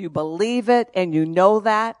 You believe it, and you know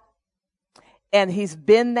that. And he's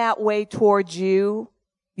been that way towards you.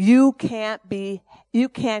 You can't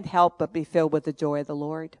help but be filled with the joy of the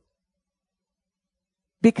Lord.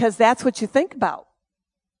 Because that's what you think about.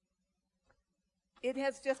 It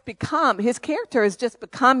has just become, his character has just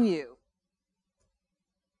become you.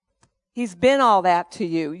 He's been all that to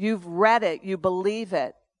you. You've read it. You believe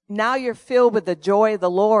it. Now you're filled with the joy of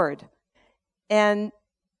the Lord. And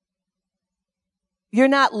you're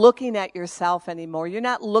not looking at yourself anymore. You're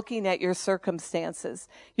not looking at your circumstances.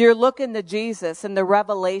 You're looking to Jesus and the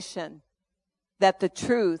revelation that the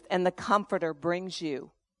truth and the comforter brings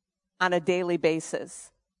you on a daily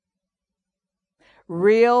basis.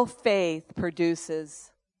 Real faith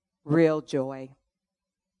produces real joy.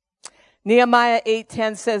 Nehemiah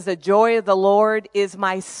 8:10 says, the joy of the Lord is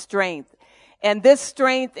my strength. And this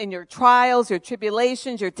strength in your trials, your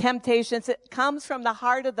tribulations, your temptations, it comes from the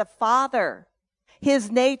heart of the Father.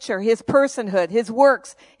 His nature, his personhood, his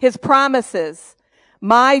works, his promises.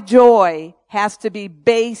 My joy has to be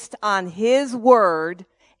based on his word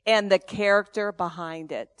and the character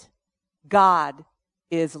behind it. God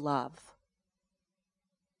is love.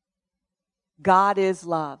 God is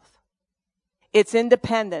love. It's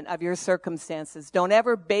independent of your circumstances. Don't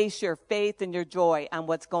ever base your faith and your joy on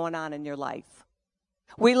what's going on in your life.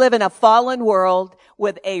 We live in a fallen world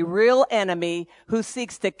with a real enemy who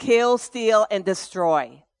seeks to kill, steal, and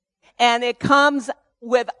destroy. And it comes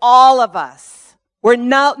with all of us.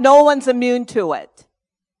 No one's immune to it.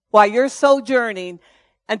 While you're sojourning,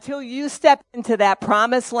 until you step into that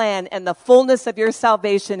promised land and the fullness of your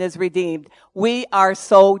salvation is redeemed, we are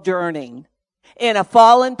sojourning in a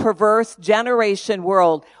fallen, perverse generation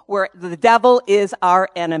world where the devil is our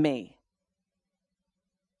enemy.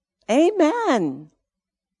 Amen.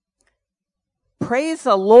 Praise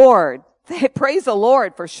the Lord. Praise the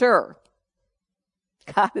Lord for sure.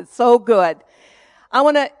 God is so good.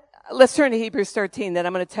 Let's turn to Hebrews 13, then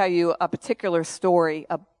I'm going to tell you a particular story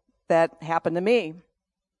that happened to me.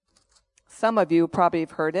 Some of you probably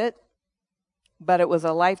have heard it, but it was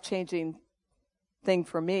a life-changing thing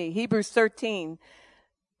for me. Hebrews 13,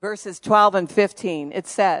 verses 12 and 15, it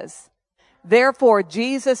says, therefore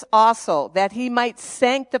Jesus also, that he might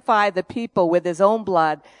sanctify the people with his own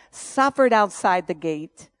blood, suffered outside the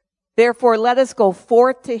gate. Therefore let us go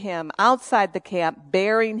forth to him outside the camp,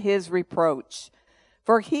 bearing his reproach.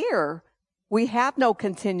 For here we have no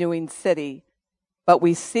continuing city, but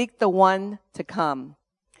we seek the one to come.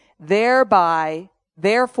 Therefore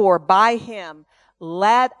by him,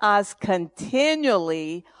 let us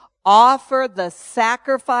continually offer the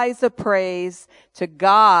sacrifice of praise to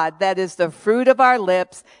God, that is the fruit of our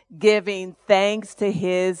lips, giving thanks to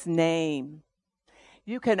his name.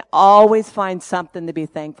 You can always find something to be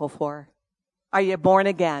thankful for. Are you born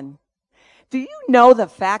again? Do you know the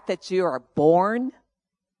fact that you are born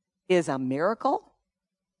is a miracle?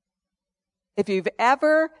 If you've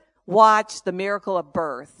ever watched the miracle of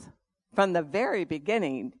birth from the very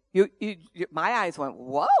beginning, my eyes went,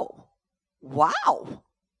 whoa, wow.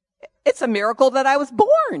 It's a miracle that I was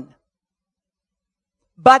born.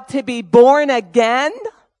 But to be born again,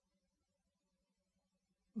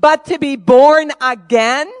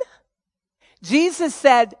 Jesus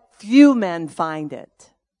said, few men find it.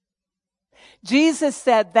 Jesus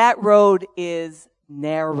said that road is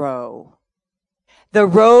narrow. The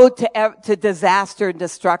road to disaster and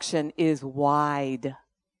destruction is wide.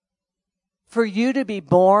 For you to be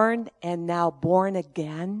born and now born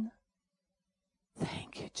again,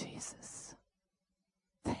 thank you, Jesus.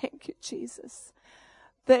 Thank you, Jesus.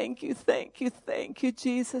 Thank you,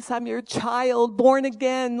 Jesus. I'm your child, born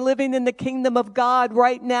again, living in the kingdom of God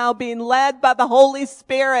right now, being led by the Holy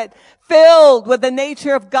Spirit, filled with the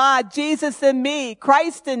nature of God, Jesus in me,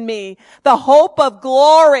 Christ in me, the hope of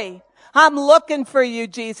glory. I'm looking for you,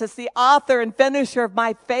 Jesus, the author and finisher of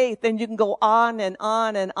my faith. And you can go on and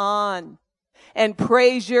on and on and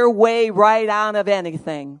praise your way right out of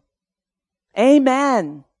anything.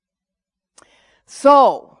 Amen.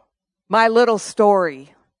 So, my little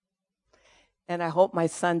story, and I hope my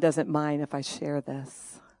son doesn't mind if I share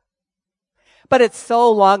this, but it's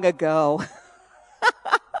so long ago.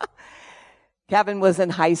 Kevin was in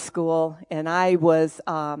high school, and I was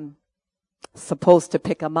supposed to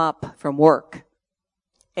pick him up from work,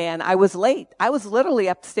 and I was late. I was literally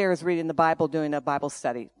upstairs reading the Bible, doing a Bible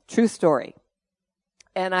study. True story.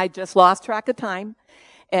 And I just lost track of time,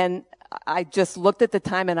 and I just looked at the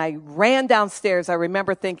time and I ran downstairs. I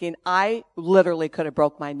remember thinking I literally could have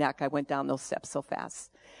broke my neck. I went down those steps so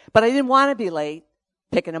fast. But I didn't want to be late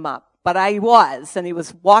picking him up. But I was, and he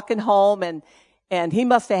was walking home, and he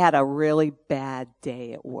must have had a really bad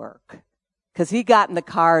day at work. Because he got in the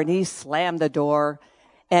car and he slammed the door,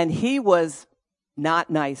 and he was not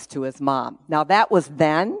nice to his mom. Now that was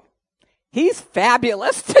then. He's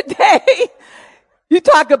fabulous today. You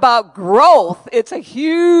talk about growth. It's a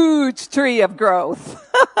huge tree of growth.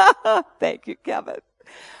 Thank you, Kevin.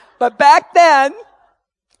 But back then,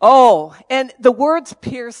 and the words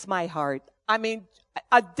pierce my heart. I mean,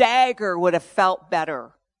 a dagger would have felt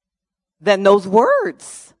better than those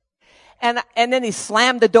words. And then he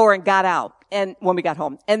slammed the door and got out. And when we got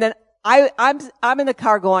home, and then I'm in the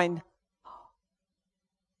car going,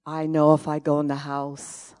 I know if I go in the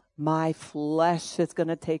house, my flesh is going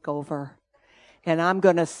to take over. And I'm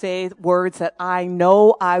going to say words that I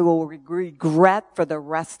know I will regret for the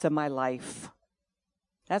rest of my life.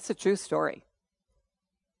 That's a true story.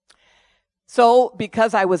 So,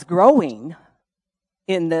 because I was growing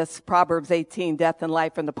in this Proverbs 18, death and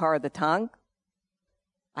life in the power of the tongue,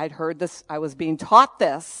 I'd heard this, I was being taught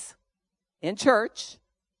this in church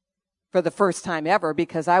for the first time ever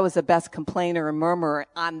because I was the best complainer and murmurer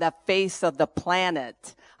on the face of the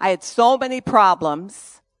planet. I had so many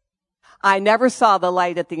problems. I never saw the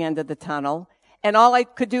light at the end of the tunnel, and all I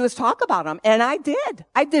could do was talk about them. And I did.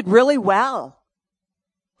 I did really well.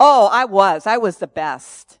 Oh, I was the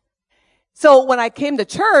best. So when I came to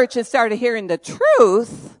church and started hearing the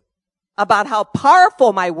truth about how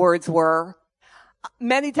powerful my words were,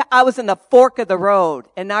 many times I was in the fork of the road,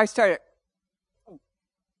 and now I started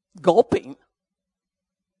gulping.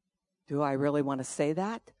 Do I really want to say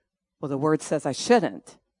that? Well, the word says I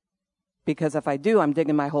shouldn't. Because if I do, I'm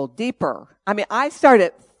digging my hole deeper. I mean, I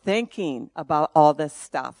started thinking about all this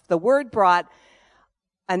stuff. The word brought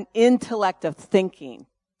an intellect of thinking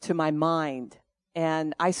to my mind,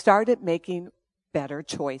 and I started making better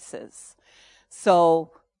choices.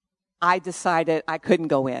 So I decided I couldn't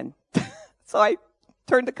go in. So I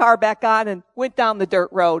turned the car back on and went down the dirt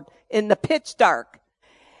road in the pitch dark.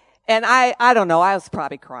 And I don't know, I was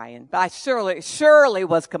probably crying, but I surely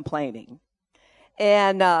was complaining.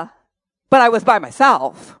 And, but I was by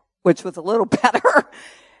myself, which was a little better.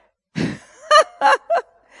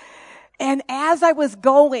 And as I was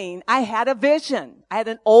going, I had a vision. I had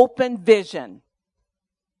an open vision.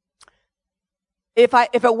 If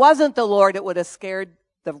it wasn't the Lord, it would have scared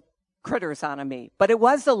the critters out of me. But it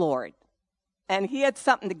was the Lord. And he had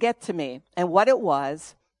something to get to me. And what it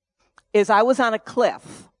was is I was on a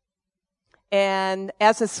cliff. And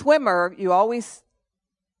as a swimmer, you always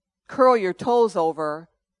curl your toes over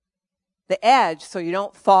the edge so you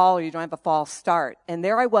don't fall or you don't have a false start. And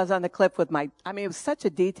there I was on the cliff with it was such a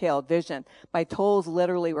detailed vision. My toes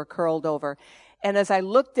literally were curled over. And as I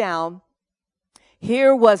looked down,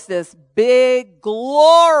 here was this big,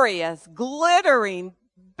 glorious, glittering,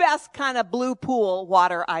 best kind of blue pool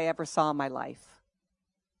water I ever saw in my life.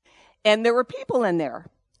 And there were people in there.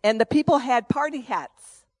 And the people had party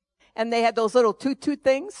hats. And they had those little toot-toot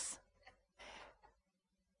things.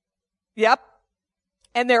 Yep.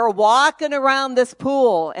 And they were walking around this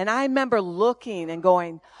pool. And I remember looking and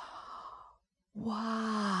going,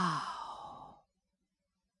 wow,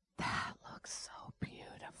 that looks so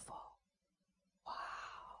beautiful. Wow.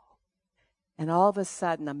 And all of a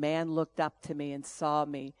sudden, a man looked up to me and saw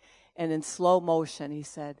me. And in slow motion, he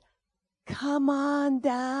said, come on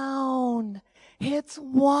down. It's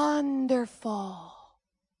wonderful.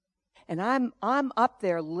 And I'm up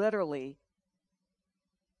there literally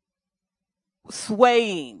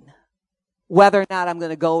swaying whether or not I'm going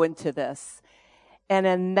to go into this. And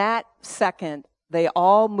in that second, they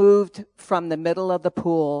all moved from the middle of the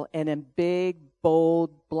pool, and in big,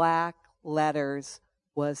 bold, black letters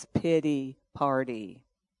was pity party.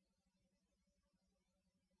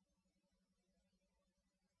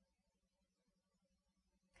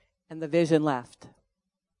 And the vision left.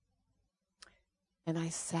 And I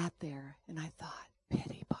sat there and I thought,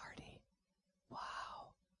 pity party. Wow.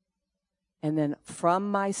 And then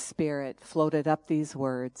from my spirit floated up these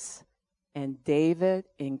words, and David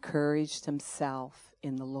encouraged himself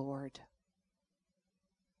in the Lord.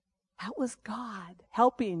 That was God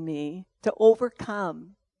helping me to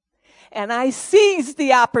overcome. And I seized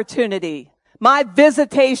the opportunity. My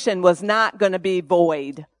visitation was not going to be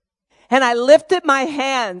void. And I lifted my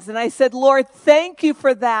hands and I said, Lord, thank you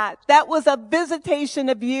for that. That was a visitation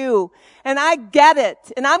of you. And I get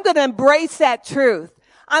it. And I'm going to embrace that truth.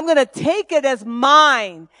 I'm going to take it as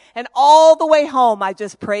mine. And all the way home, I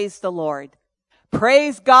just praised the Lord.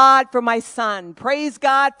 Praise God for my son. Praise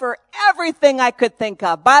God for everything I could think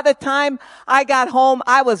of. By the time I got home,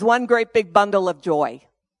 I was one great big bundle of joy.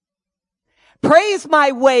 Praise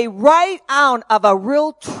my way right out of a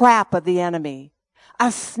real trap of the enemy.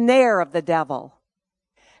 A snare of the devil.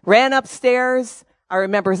 Ran upstairs. I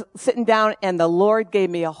remember sitting down and the Lord gave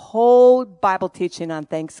me a whole Bible teaching on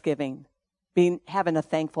Thanksgiving, having a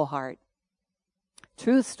thankful heart.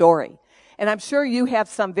 True story. And I'm sure you have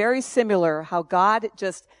some very similar, how God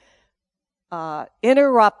just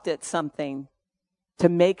interrupted something to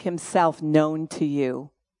make himself known to you.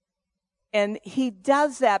 And he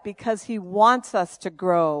does that because he wants us to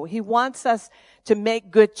grow. He wants us to make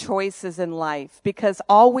good choices in life because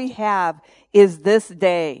all we have is this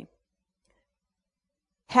day.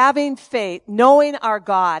 Having faith, knowing our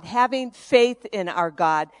God, having faith in our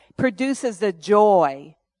God produces a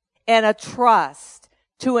joy and a trust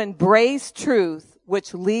to embrace truth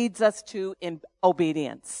which leads us to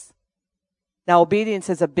obedience. Now, obedience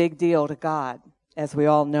is a big deal to God, as we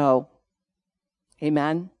all know.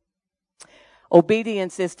 Amen.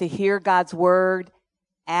 Obedience is to hear God's word,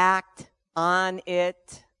 act on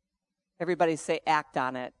it. Everybody say act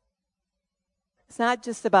on it. It's not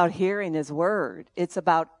just about hearing his word. It's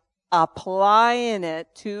about applying it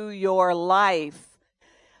to your life.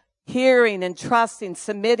 Hearing and trusting,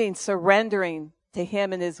 submitting, surrendering to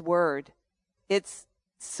him and his word. It's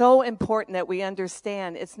so important that we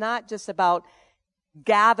understand it's not just about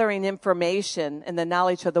gathering information and the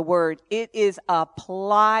knowledge of the word. It is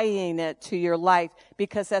applying it to your life,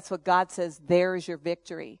 because that's what God says. There's your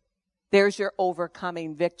victory. There's your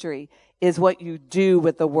overcoming victory, is what you do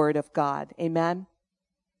with the word of God. Amen.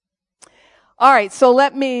 All right. So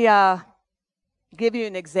let me, give you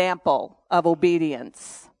an example of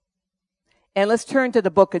obedience. And let's turn to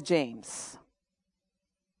the book of James.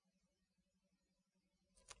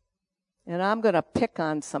 And I'm going to pick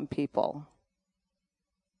on some people.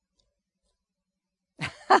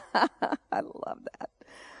 I love that.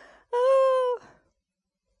 Oh.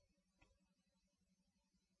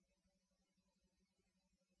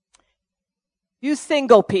 You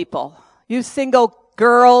single people, you single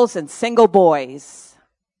girls and single boys,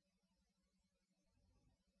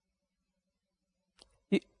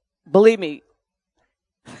 believe me.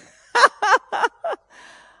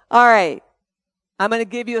 All right. I'm going to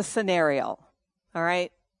give you a scenario. All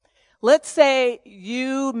right. Let's say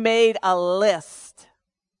you made a list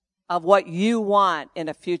of what you want in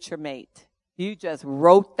a future mate. You just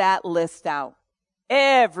wrote that list out.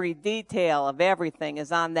 Every detail of everything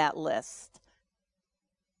is on that list.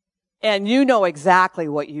 And you know exactly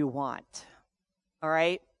what you want. All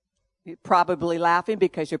right. You're probably laughing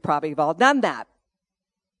because you probably have all done that.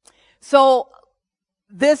 So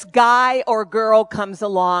this guy or girl comes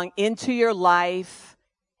along into your life,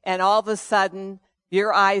 and all of a sudden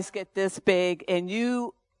your eyes get this big, and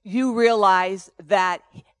you realize that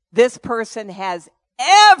this person has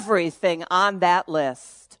everything on that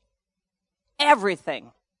list.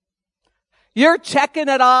 Everything. You're checking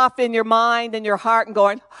it off in your mind and your heart and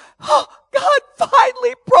going, oh, God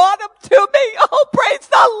finally brought him to me. Oh, praise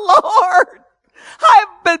the Lord.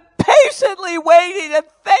 I've been patiently waiting, and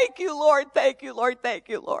thank you, Lord, thank you, Lord, thank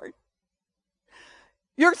you, Lord.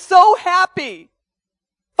 You're so happy.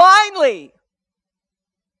 Finally.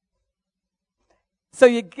 So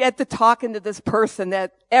you get to talking to this person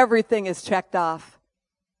that everything is checked off.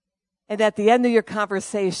 And at the end of your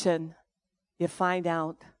conversation, you find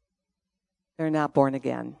out they're not born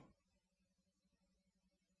again.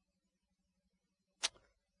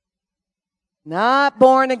 Not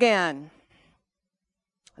born again.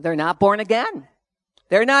 They're not born again.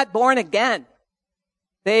 They're not born again.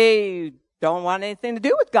 They don't want anything to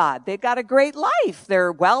do with God. They've got a great life.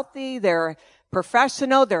 They're wealthy. They're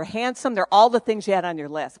professional. They're handsome. They're all the things you had on your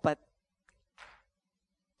list, but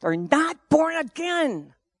they're not born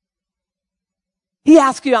again. He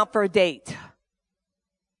asks you out for a date.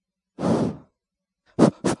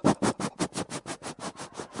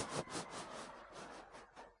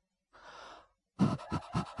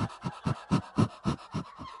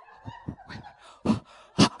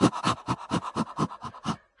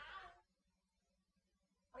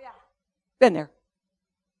 Been there.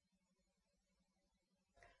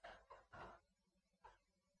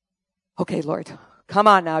 Okay, Lord, come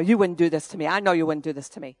on now. You wouldn't do this to me. I know you wouldn't do this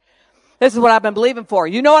to me. This is what I've been believing for.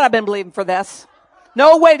 You know what I've been believing for this.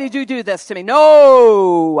 No way did you do this to me.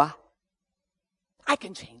 No. I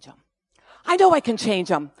can change him. I know I can change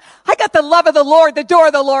him. I got the love of the Lord, the door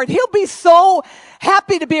of the Lord. He'll be so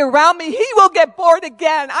happy to be around me. He will get bored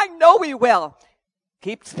again. I know he will.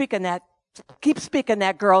 Keep speaking that. Keep speaking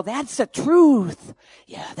that, girl. That's the truth.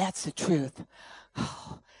 Yeah, that's the truth.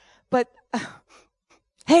 But,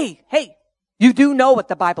 hey, you do know what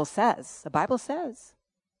the Bible says. The Bible says,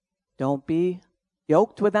 don't be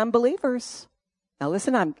yoked with unbelievers. Now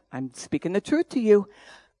listen, I'm speaking the truth to you.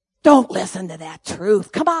 Don't listen to that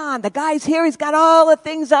truth. Come on, the guy's here. He's got all the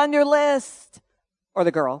things on your list. Or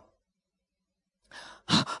the girl.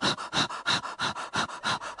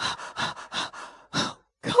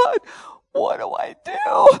 God, what do I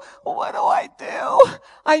do? What do I do?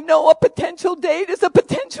 I know a potential date is a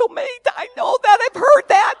potential mate. I know that. I've heard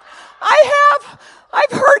that.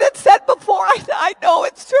 I've heard it said before. I know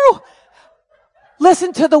it's true.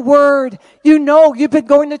 Listen to the word. You know, you've been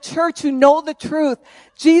going to church. You know the truth.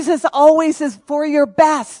 Jesus always is for your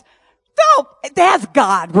best. Don't, that's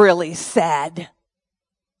God really said.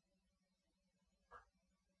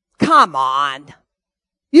 Come on.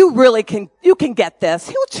 You can get this.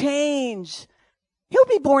 He'll change. You'll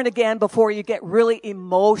be born again before you get really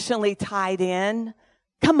emotionally tied in.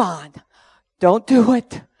 Come on. Don't do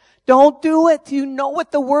it. Don't do it. You know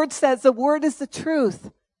what the Word says. The Word is the truth.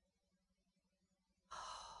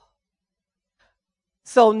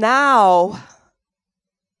 So now,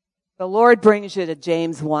 the Lord brings you to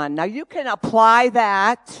James 1. Now you can apply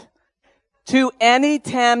that to any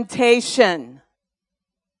temptation.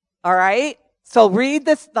 All right? So read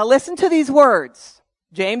this. Now listen to these words.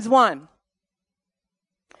 James 1.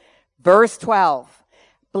 Verse 12.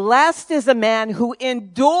 Blessed is a man who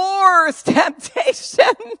endures temptation.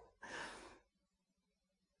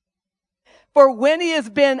 For when he has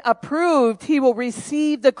been approved, he will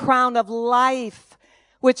receive the crown of life,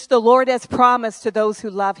 which the Lord has promised to those who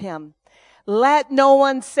love him. Let no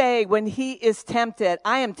one say when he is tempted,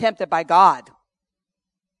 I am tempted by God.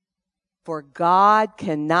 For God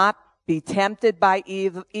cannot be tempted by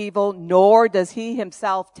evil, nor does he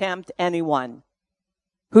himself tempt anyone.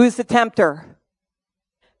 Who's the tempter?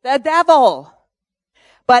 The devil.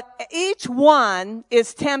 But each one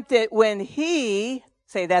is tempted when he,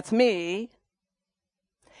 say that's me,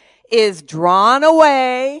 is drawn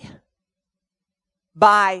away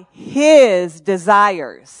by his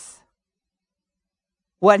desires,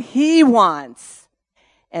 what he wants,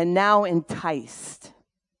 and now enticed.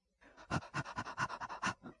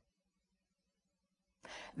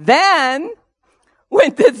 Then,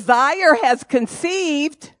 when desire has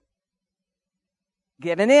conceived,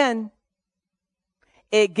 given in,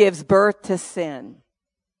 it gives birth to sin.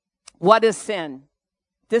 What is sin?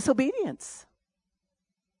 Disobedience.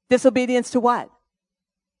 Disobedience to what?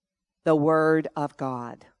 The Word of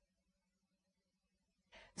God.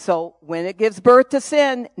 So when it gives birth to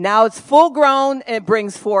sin, now it's full grown and it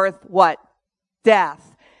brings forth what?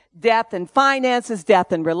 Death. Death in finances,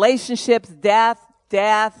 death in relationships, death.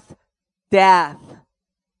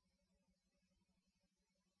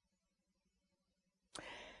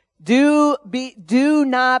 Do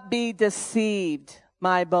not be deceived,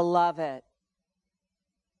 my beloved.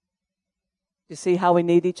 You see how we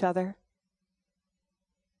need each other?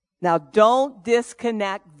 Now, don't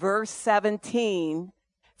disconnect verse 17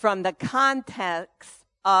 from the context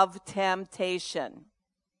of temptation.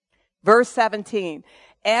 Verse 17,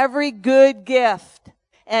 every good gift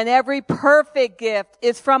and every perfect gift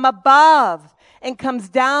is from above and comes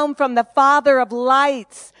down from the Father of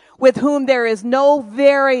lights, with whom there is no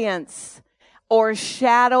variance or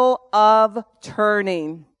shadow of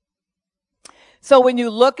turning. So when you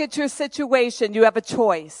look at your situation, you have a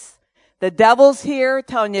choice. The devil's here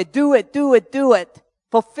telling you, do it.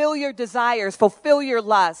 Fulfill your desires, fulfill your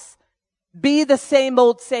lusts. Be the same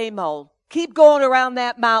old. Keep going around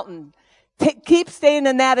that mountain. Keep staying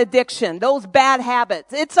in that addiction, those bad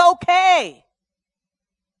habits. It's okay.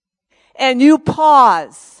 And you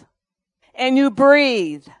pause, and you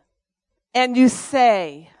breathe, and you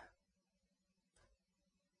say,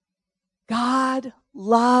 God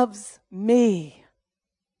loves me.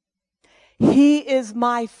 He is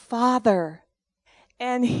my Father,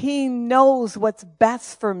 and He knows what's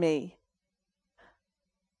best for me.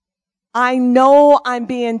 I know I'm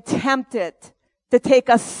being tempted to take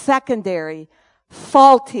a secondary,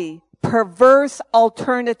 faulty, perverse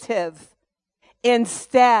alternative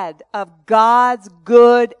instead of God's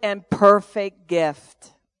good and perfect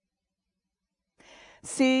gift.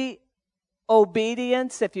 See,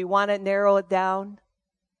 obedience, if you want to narrow it down,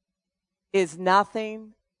 is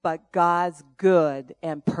nothing but God's good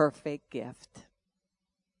and perfect gift.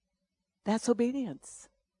 That's obedience.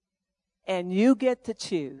 And you get to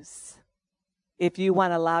choose if you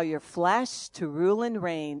want to allow your flesh to rule and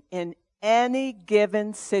reign in any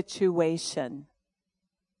given situation,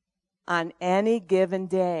 on any given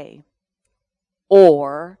day,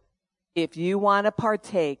 or if you want to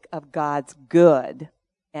partake of God's good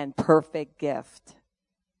and perfect gift.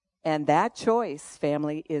 And that choice,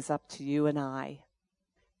 family, is up to you and I.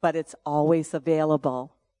 But it's always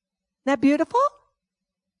available. Isn't that beautiful?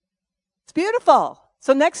 It's beautiful.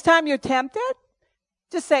 So next time you're tempted,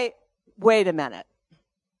 just say, wait a minute.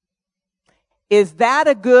 Is that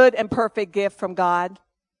a good and perfect gift from God?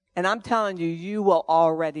 And I'm telling you, you will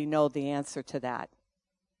already know the answer to that.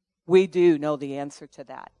 We do know the answer to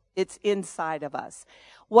that. It's inside of us.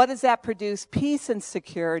 What does that produce? Peace and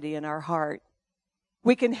security in our heart.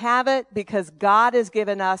 We can have it because God has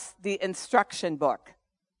given us the instruction book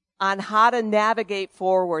on how to navigate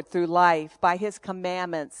forward through life by His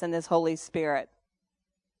commandments and His Holy Spirit.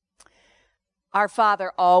 Our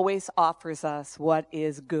Father always offers us what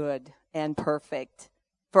is good and perfect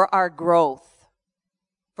for our growth,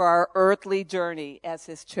 for our earthly journey as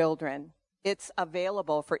His children. It's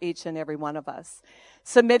available for each and every one of us.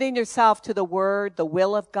 Submitting yourself to the word, the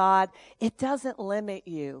will of God, it doesn't limit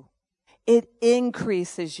you. It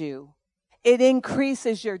increases you. It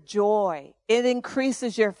increases your joy. It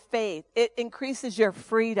increases your faith. It increases your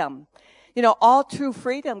freedom. You know, all true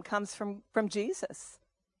freedom comes from Jesus.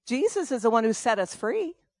 Jesus is the one who set us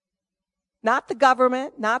free. Not the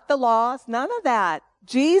government, not the laws, none of that.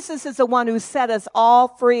 Jesus is the one who set us all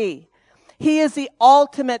free. He is the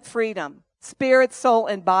ultimate freedom, spirit, soul,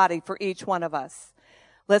 and body for each one of us.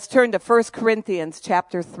 Let's turn to 1 Corinthians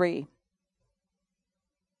chapter 3.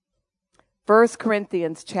 1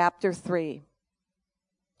 Corinthians chapter 3.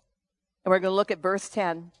 And we're going to look at verse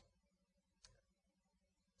 10.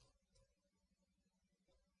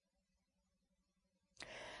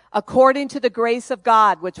 According to the grace of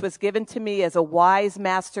God, which was given to me as a wise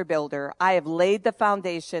master builder, I have laid the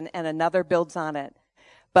foundation and another builds on it.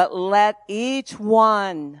 But let each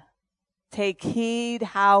one take heed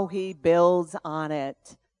how he builds on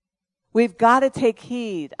it. We've got to take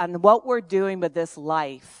heed on what we're doing with this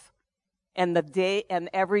life and the day and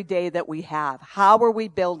every day that we have. How are we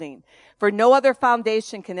building? For no other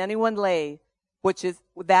foundation can anyone lay which is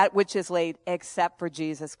that which is laid except for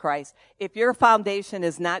Jesus Christ. If your foundation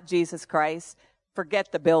is not Jesus Christ,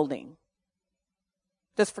 forget the building.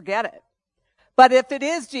 Just forget it. But if it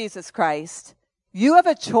is Jesus Christ, you have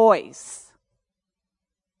a choice.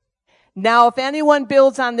 Now, if anyone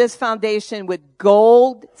builds on this foundation with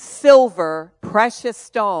gold, silver, precious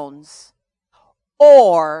stones,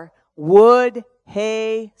 or wood,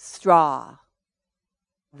 hay, straw,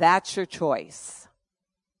 that's your choice.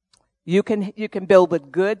 You can build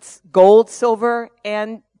with goods, gold, silver,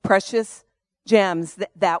 and precious gems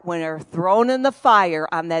that when are thrown in the fire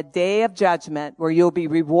on that day of judgment where you'll be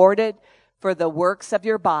rewarded for the works of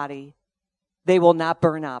your body, they will not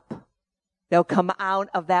burn up. They'll come out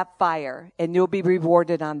of that fire and you'll be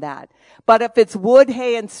rewarded on that. But if it's wood,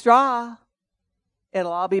 hay, and straw,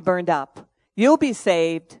 it'll all be burned up. You'll be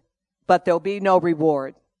saved, but there'll be no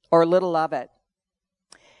reward or little of it.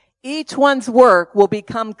 Each one's work will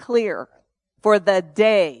become clear, for the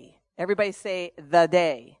day, everybody say the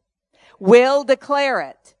day, will declare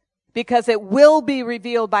it, because it will be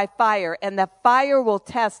revealed by fire, and the fire will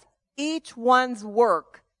test each one's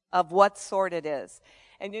work of what sort it is.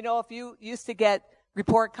 And you know, if you used to get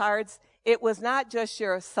report cards, it was not just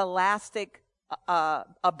your scholastic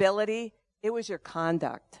ability, it was your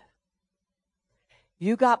conduct.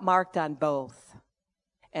 You got marked on both,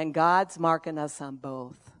 and God's marking us on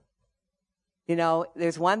both. You know,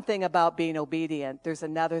 there's one thing about being obedient. There's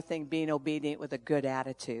another thing being obedient with a good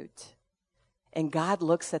attitude. And God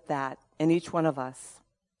looks at that in each one of us.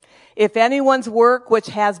 If anyone's work which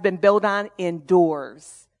has been built on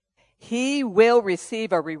endures, he will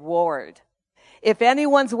receive a reward. If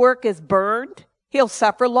anyone's work is burned, he'll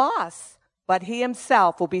suffer loss, but he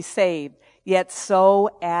himself will be saved, yet so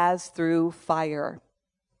as through fire.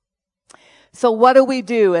 So what do we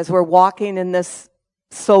do as we're walking in this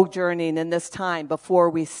sojourning in this time before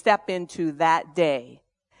we step into that day?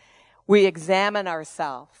 We examine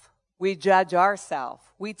ourselves. We judge ourselves.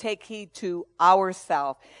 We take heed to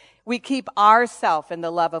ourselves. We keep ourselves in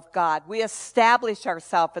the love of God. We establish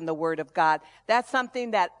ourselves in the Word of God. That's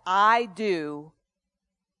something that I do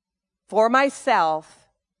for myself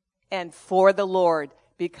and for the Lord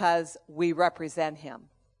because we represent Him.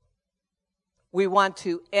 We want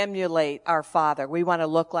to emulate our Father. We want to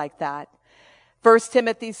look like that. 1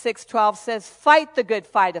 Timothy 6:12 says, fight the good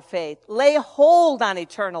fight of faith. Lay hold on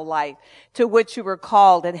eternal life to which you were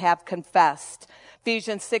called and have confessed.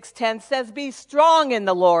 Ephesians 6:10 says, be strong in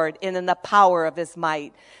the Lord and in the power of His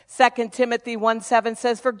might. 2 Timothy 1:7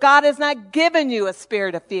 says, for God has not given you a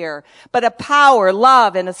spirit of fear, but a power,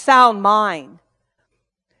 love, and a sound mind.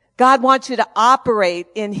 God wants you to operate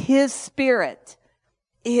in His Spirit,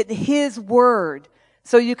 in His Word,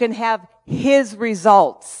 so you can have His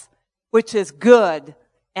results, which is good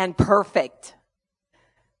and perfect.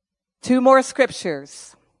 Two more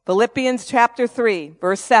scriptures. Philippians chapter 3,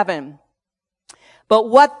 verse 7. But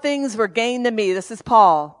what things were gained to me, this is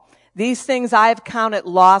Paul, these things I have counted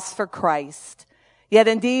loss for Christ. Yet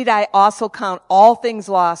indeed I also count all things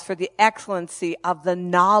lost for the excellency of the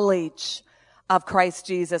knowledge of Christ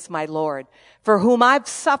Jesus my Lord, for whom I've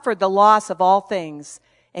suffered the loss of all things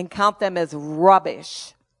and count them as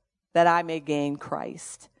rubbish, that I may gain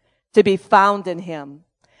Christ, to be found in Him,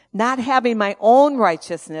 not having my own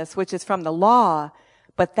righteousness, which is from the law,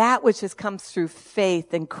 but that which comes through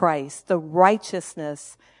faith in Christ, the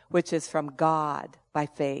righteousness which is from God by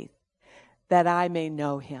faith, that I may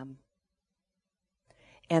know Him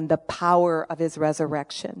and the power of His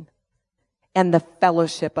resurrection and the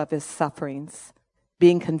fellowship of his sufferings,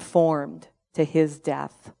 being conformed to his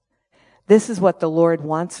death. This is what the Lord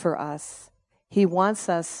wants for us. He wants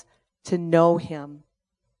us to know him.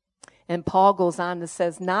 And Paul goes on and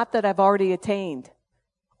says, not that I've already attained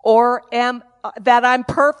or am that I'm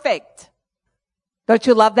perfect. Don't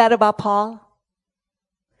you love that about Paul?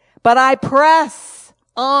 But I press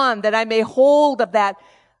on that I may hold of that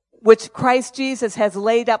which Christ Jesus has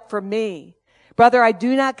laid up for me. Brother, I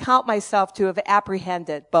do not count myself to have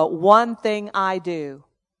apprehended, but one thing I do.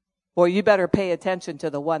 Well, you better pay attention to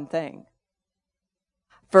the one thing.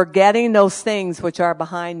 Forgetting those things which are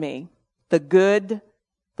behind me, the good,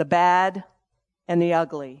 the bad, and the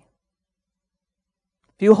ugly.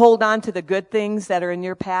 If you hold on to the good things that are in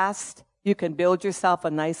your past, you can build yourself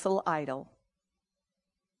a nice little idol.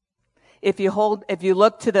 If you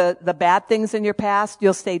look to the bad things in your past,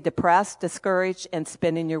 you'll stay depressed, discouraged, and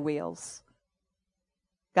spinning your wheels.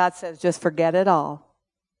 God says, just forget it all.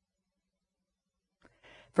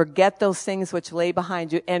 Forget those things which lay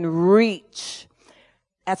behind you and reach.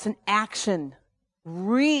 That's an action.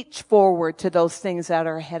 Reach forward to those things that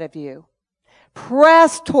are ahead of you.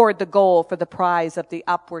 Press toward the goal for the prize of the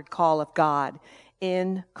upward call of God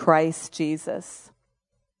in Christ Jesus.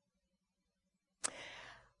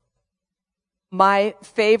 My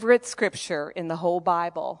favorite scripture in the whole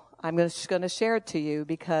Bible, I'm just going to share it to you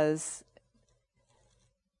because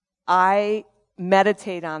I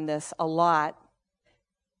meditate on this a lot,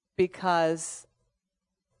 because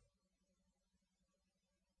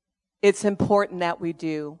it's important that we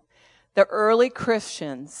do. The early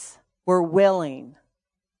Christians were willing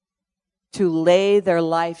to lay their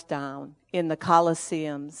life down in the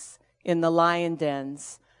Colosseums, in the lion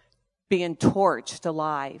dens, being torched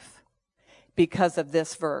alive because of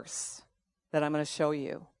this verse that I'm going to show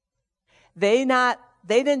you. They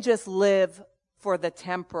didn't just live for the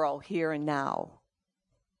temporal here and now.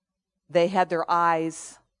 They had their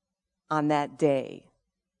eyes on that day,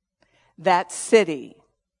 that city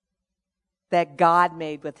that God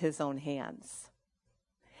made with his own hands.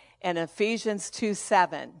 And Ephesians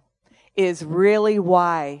 2:7 is really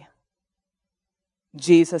why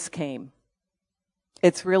Jesus came.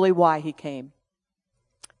 It's really why he came.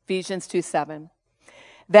 Ephesians 2:7.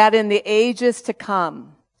 That in the ages to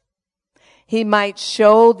come, he might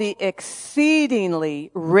show the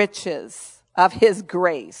exceedingly riches of his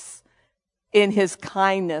grace in his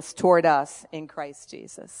kindness toward us in Christ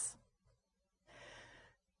Jesus.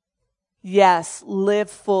 Yes,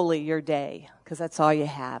 live fully your day, because that's all you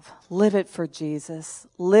have. Live it for Jesus.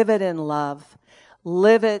 Live it in love.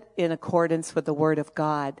 Live it in accordance with the Word of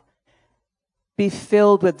God. Be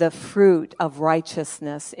filled with the fruit of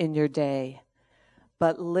righteousness in your day.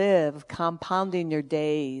 But live compounding your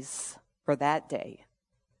days for that day,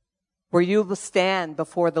 where you will stand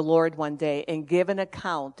before the Lord one day and give an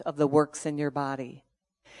account of the works in your body.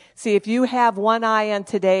 See, if you have one eye on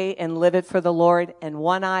today and live it for the Lord, and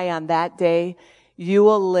one eye on that day, you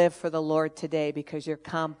will live for the Lord today because you're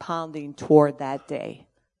compounding toward that day.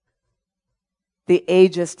 The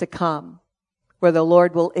ages to come, where the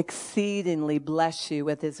Lord will exceedingly bless you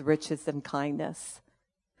with his riches and kindness.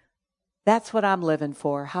 That's what I'm living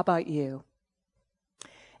for. How about you?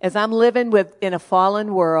 As I'm living in a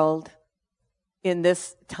fallen world, in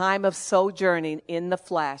this time of sojourning in the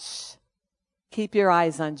flesh, keep your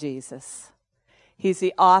eyes on Jesus. He's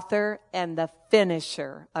the author and the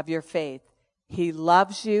finisher of your faith. He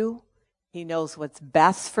loves you. He knows what's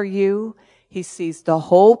best for you. He sees the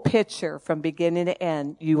whole picture from beginning to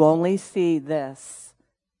end. You only see this,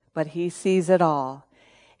 but he sees it all.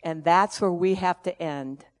 And that's where we have to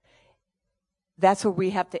end. That's where we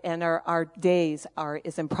have to end our days,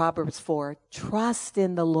 is in Proverbs 4. Trust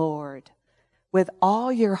in the Lord with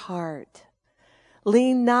all your heart.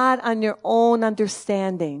 Lean not on your own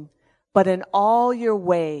understanding, but in all your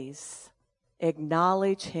ways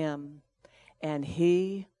acknowledge him, and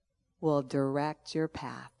he will direct your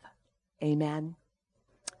path. Amen.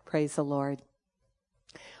 Praise the Lord.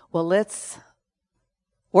 Well, let's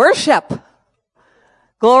worship.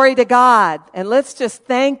 Glory to God. And let's just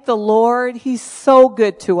thank the Lord. He's so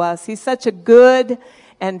good to us. He's such a good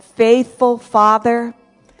and faithful Father.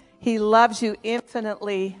 He loves you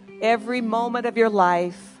infinitely every moment of your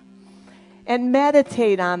life. And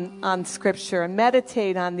meditate on Scripture and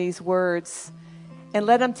meditate on these words and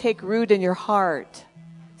let them take root in your heart,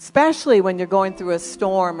 especially when you're going through a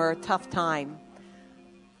storm or a tough time.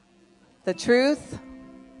 The truth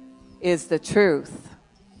is the truth.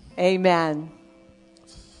 Amen.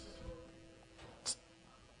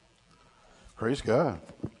 Praise God.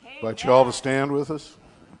 Invite you all to stand with us.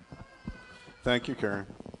 Thank you, Karen.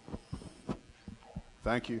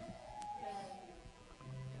 Thank you.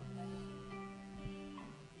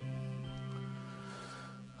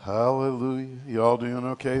 Hallelujah. You all doing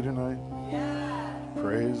okay tonight?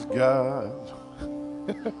 Praise God.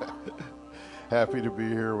 Happy to be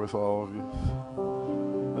here with all of you.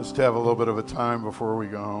 Let's have a little bit of a time before we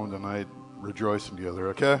go home tonight, rejoicing together,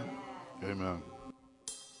 okay? Amen.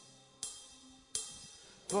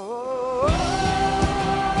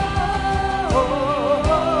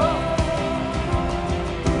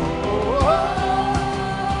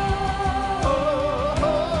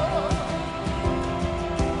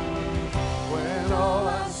 When all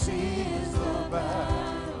I see is the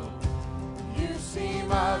battle, you see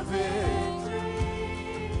my victory.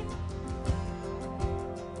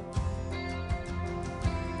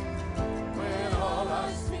 When all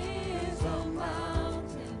I see is a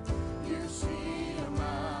mountain, you see a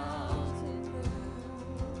mountain move.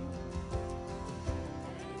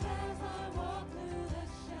 And as I walk through the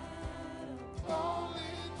shadow,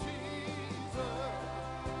 only Jesus,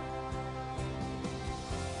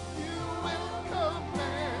 you will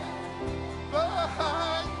command the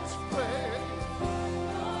highest praise.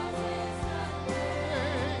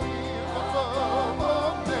 Above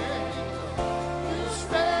all names, you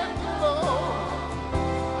stand alone.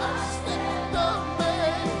 I stand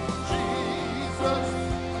amazed. Jesus,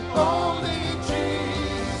 only Jesus.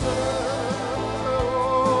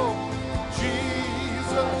 Oh,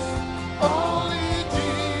 Jesus, only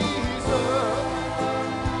Jesus.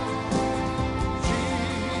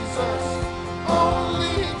 Jesus,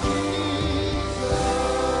 only Jesus.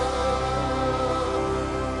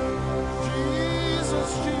 Jesus,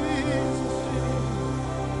 Jesus,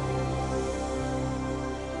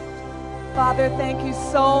 Father, thank you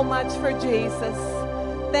so much for Jesus.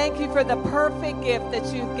 Thank you for the perfect gift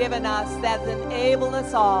that you've given us that enables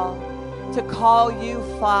us all to call you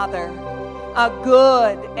Father. A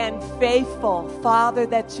good and faithful Father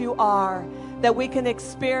that you are, that we can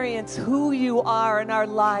experience who you are in our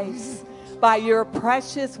lives by your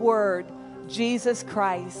precious word, Jesus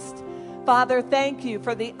Christ. Father, thank you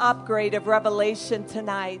for the upgrade of revelation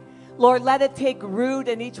tonight. Lord, let it take root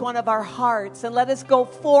in each one of our hearts, and let us go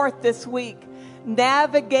forth this week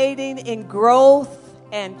navigating in growth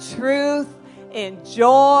and truth, in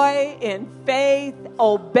joy, in faith,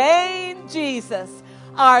 obeying Jesus,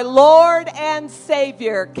 our Lord and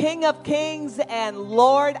Savior, King of kings and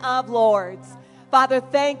Lord of lords. Father,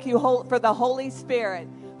 thank you for the Holy Spirit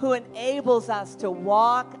who enables us to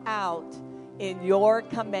walk out in your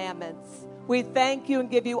commandments. We thank you and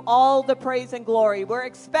give you all the praise and glory. We're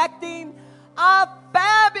expecting a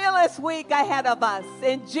fabulous week ahead of us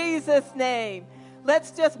in Jesus' name.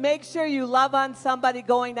 Let's just make sure you love on somebody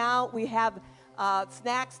going out. We have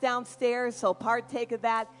snacks downstairs, so partake of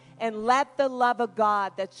that. And let the love of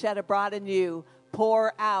God that's shed abroad in you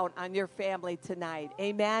pour out on your family tonight.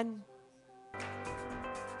 Amen.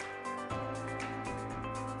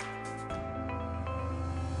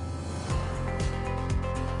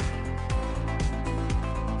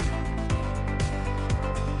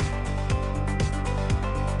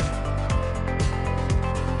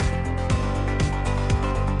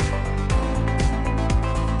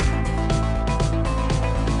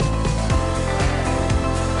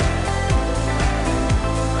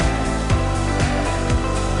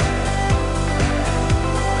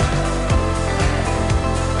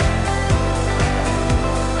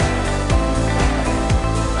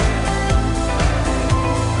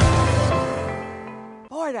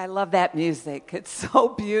 I love that music. It's so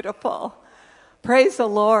beautiful. Praise the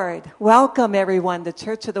Lord. Welcome, everyone, to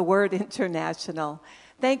Church of the Word International.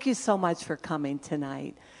 Thank you so much for coming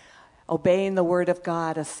tonight. Obeying the Word of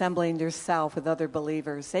God, assembling yourself with other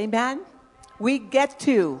believers. Amen? We get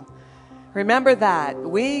to. Remember that.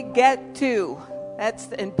 We get to. That's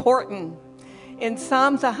important. In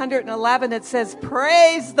Psalms 111, it says,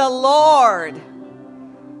 praise the Lord.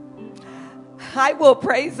 I will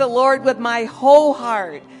praise the Lord with my whole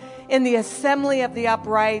heart in the assembly of the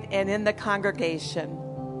upright and in the congregation.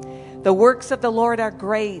 The works of the Lord are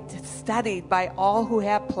great, studied by all who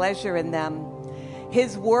have pleasure in them.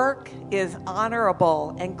 His work is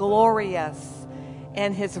honorable and glorious,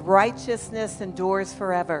 and his righteousness endures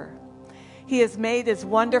forever. He has made his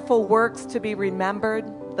wonderful works to be remembered.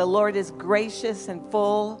 The Lord is gracious and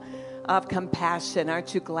full of compassion.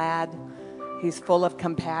 Aren't you glad? He's full of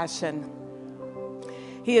compassion.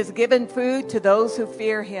 He has given food to those who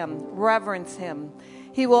fear him, reverence him.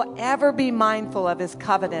 He will ever be mindful of his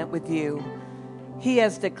covenant with you. He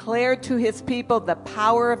has declared to his people the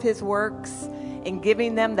power of his works in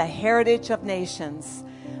giving them the heritage of nations.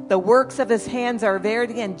 The works of his hands are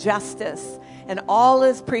verity and justice, and all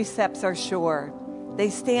his precepts are sure.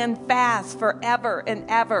 They stand fast forever and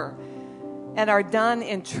ever, and are done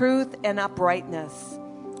in truth and uprightness.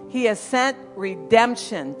 He has sent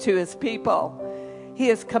redemption to his people. He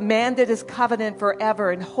has commanded his covenant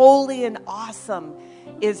forever, and holy and awesome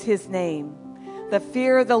is his name. The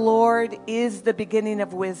fear of the Lord is the beginning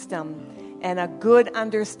of wisdom, and a good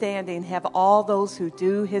understanding have all those who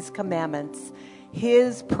do his commandments.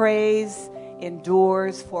 His praise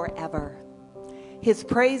endures forever. His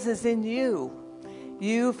praise is in you.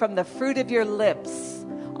 You, from the fruit of your lips,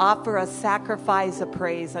 offer a sacrifice of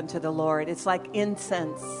praise unto the Lord. It's like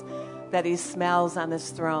incense that he smells on his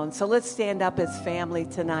throne. So let's stand up as family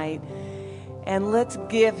tonight, and let's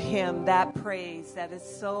give him that praise that is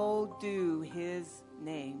so due his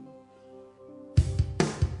name.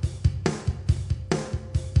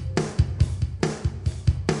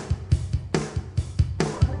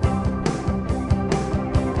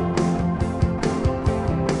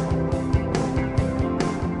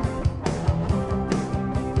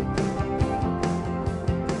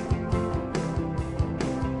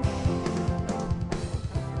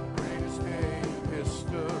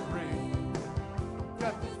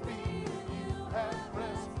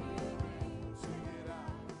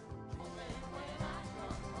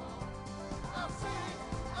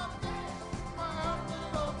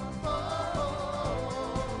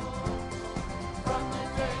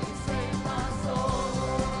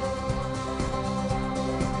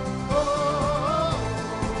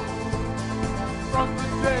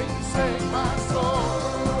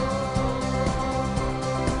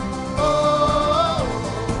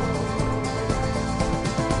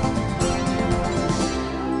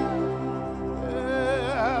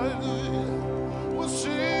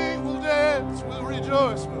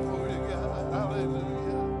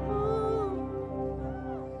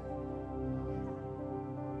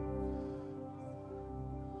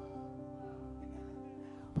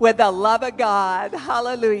 With the love of God.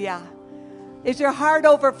 Hallelujah. Is your heart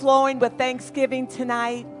overflowing with thanksgiving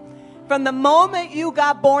tonight? From the moment you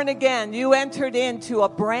got born again, you entered into a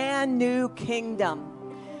brand new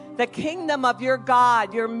kingdom. The kingdom of your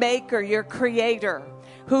God, your maker, your creator,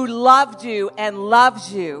 who loved you and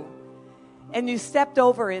loves you. And you stepped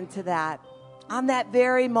over into that. On that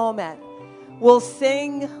very moment, we'll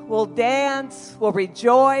sing, we'll dance, we'll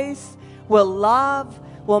rejoice, we'll love,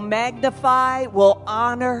 we'll magnify, we'll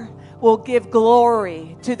honor, we'll give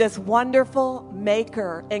glory to this wonderful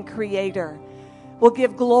maker and creator. We'll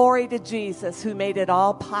give glory to Jesus who made it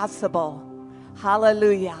all possible.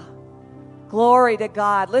 Hallelujah. Glory to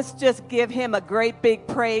God. Let's just give him a great big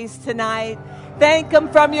praise tonight. Thank him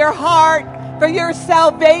from your heart for your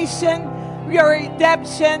salvation, your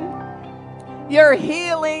redemption, your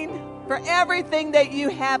healing, for everything that you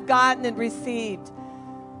have gotten and received.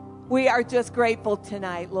 We are just grateful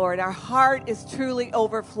tonight, Lord. Our heart is truly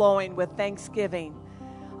overflowing with thanksgiving,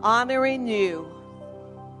 honoring you,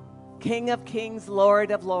 King of Kings,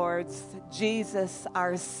 Lord of Lords, Jesus,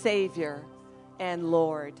 our Savior and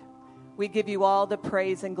Lord. We give you all the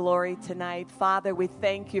praise and glory tonight. Father, we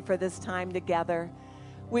thank you for this time together.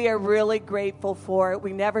 We are really grateful for it.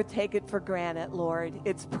 We never take it for granted, Lord.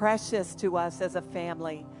 It's precious to us as a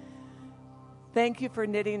family. Thank you for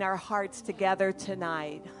knitting our hearts together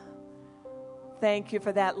tonight. Thank you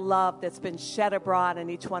for that love that's been shed abroad in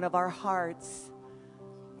each one of our hearts.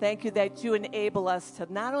 Thank you that you enable us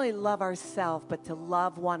to not only love ourselves, but to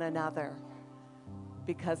love one another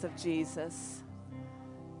because of Jesus.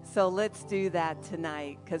 So let's do that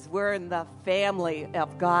tonight, because we're in the family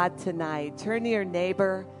of God tonight. Turn to your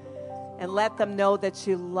neighbor and let them know that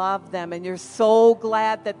you love them and you're so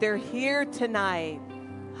glad that they're here tonight.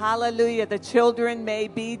 Hallelujah. The children may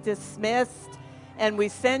be dismissed, and we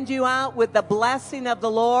send you out with the blessing of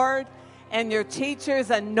the Lord, and your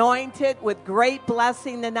teachers anointed with great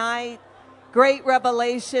blessing tonight, great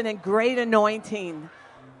revelation and great anointing.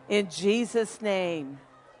 In Jesus' name,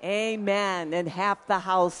 amen. And half the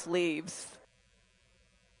house leaves.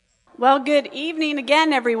 Well, good evening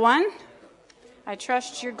again, everyone. I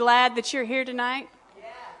trust you're glad that you're here tonight.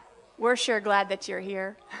 We're sure glad that you're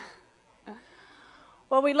here.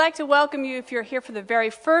 Well, we'd like to welcome you if you're here for the very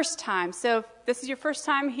first time. So if this is your first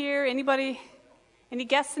time here, any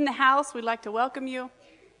guests in the house, we'd like to welcome you.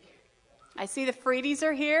 I see the Freedies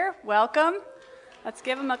are here. Welcome. Let's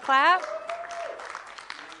give them a clap.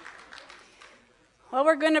 Well,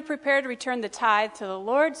 we're going to prepare to return the tithe to the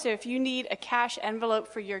Lord. So if you need a cash envelope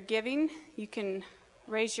for your giving, you can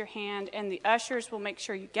raise your hand, and the ushers will make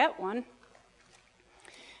sure you get one.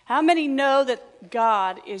 How many know that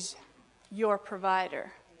God is your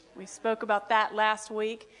provider? We spoke about that last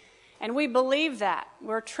week, and we believe that.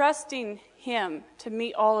 We're trusting him to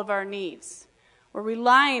meet all of our needs. We're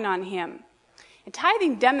relying on him. And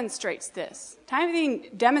tithing demonstrates this. Tithing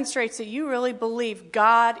demonstrates that you really believe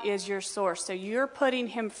God is your source. So you're putting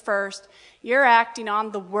him first, you're acting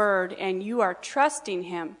on the word, and you are trusting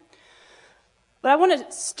him. But I want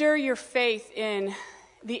to stir your faith in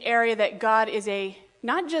the area that God is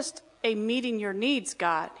not just a meeting your needs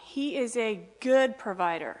God. He is a good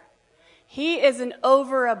provider. He is an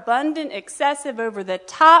overabundant, excessive, over the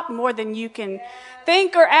top, more than you can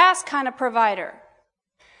think or ask kind of provider.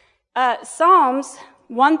 Psalms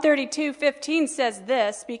 132:15 says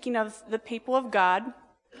this, speaking of the people of God,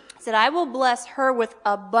 said, I will bless her with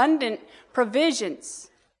abundant provisions.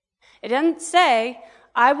 It doesn't say,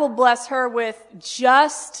 I will bless her with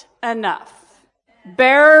just enough,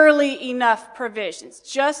 barely enough provisions,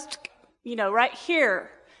 just, right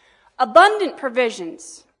here, abundant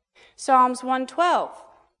provisions. Psalms 112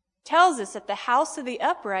 tells us that the house of the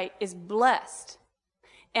upright is blessed,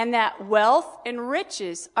 and that wealth and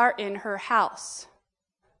riches are in her house.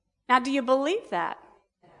 Now, do you believe that?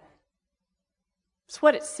 It's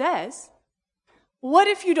what it says. What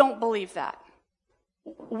if you don't believe that?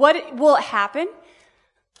 Will it happen?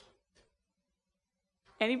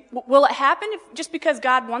 Will it happen just because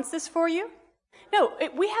God wants this for you? No,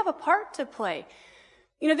 we have a part to play.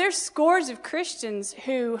 There's scores of Christians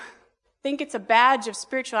who think it's a badge of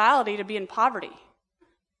spirituality to be in poverty.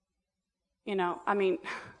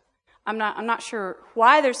 I'm not sure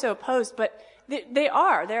why they're so opposed, but they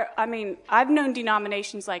are. I've known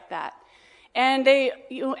denominations like that, and they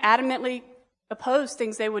adamantly oppose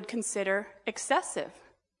things they would consider excessive.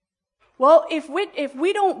 Well, if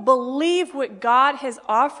we don't believe what God has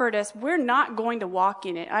offered us, we're not going to walk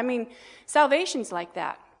in it. Salvation's like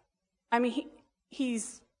that.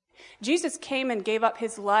 Jesus came and gave up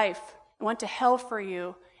his life, went to hell for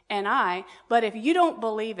you and I, but if you don't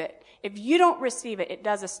believe it, if you don't receive it, it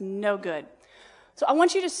does us no good. So I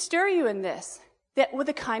want you to stir you in this, that with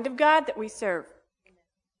the kind of God that we serve.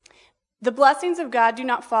 The blessings of God do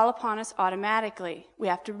not fall upon us automatically. We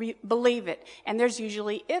have to believe it. And there's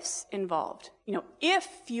usually ifs involved. If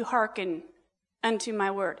you hearken unto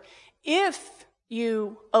my word, if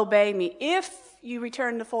you obey me, if you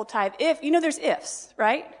return the full tithe, there's ifs,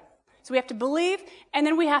 right? So we have to believe, and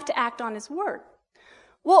then we have to act on his word.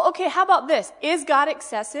 Well, okay, how about this? Is God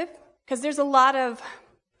excessive? Because there's a lot of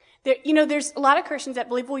Christians that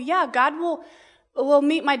believe, well, yeah, God will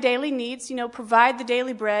meet my daily needs, provide the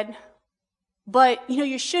daily bread. But,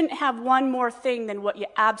 you shouldn't have one more thing than what you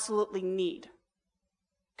absolutely need.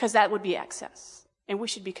 Because that would be excess. And we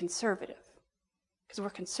should be conservative. Because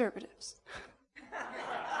we're conservatives.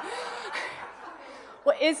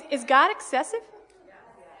 Well, is God excessive?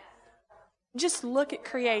 Just look at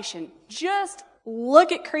creation. Just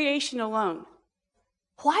look at creation alone.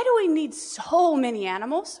 Why do we need so many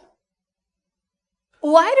animals?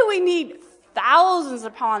 Why do we need thousands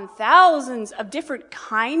upon thousands of different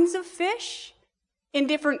kinds of fish in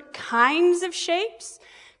different kinds of shapes,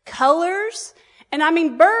 colors,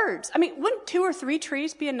 and birds? Wouldn't 2 or 3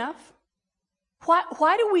 trees be enough?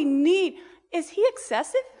 Why do we need? Is he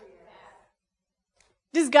excessive?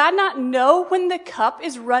 Does God not know when the cup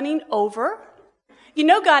is running over?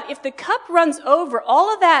 God, if the cup runs over,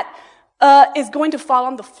 all of that is going to fall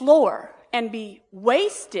on the floor and be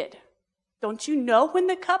wasted. Don't you know when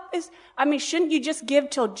the cup is? Shouldn't you just give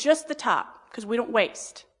till just the top? Because we don't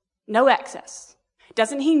waste. No excess.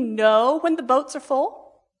 Doesn't he know when the boats are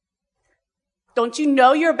full? Don't you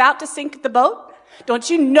know you're about to sink the boat? Don't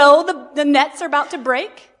you know the nets are about to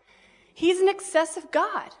break? He's an excessive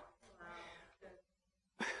God.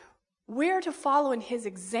 We're to follow in his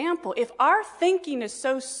example. If our thinking is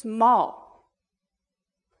so small,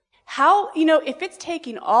 how, if it's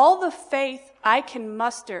taking all the faith I can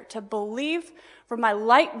muster to believe for my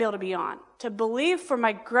light bill to be on, to believe for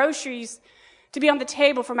my groceries to be on the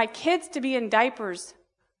table, for my kids to be in diapers.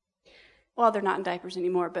 Well, they're not in diapers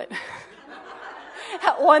anymore, but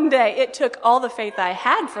one day it took all the faith I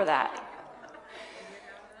had for that.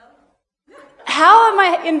 How am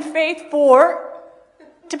I in faith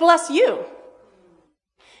to bless you?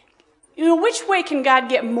 Which way can God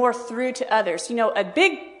get more through to others? A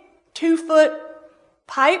big 2-foot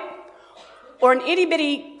pipe or an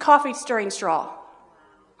itty-bitty coffee stirring straw?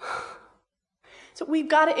 So we've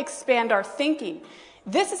got to expand our thinking.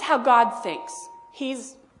 This is how God thinks.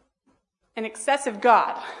 He's an excessive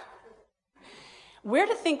God. We're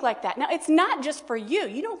to think like that. Now, it's not just for you.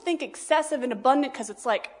 You don't think excessive and abundant because it's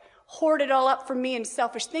like hoard it all up for me and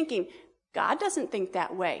selfish thinking. God doesn't think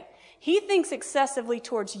that way. He thinks excessively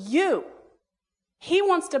towards you. He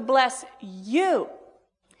wants to bless you.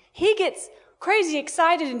 He gets crazy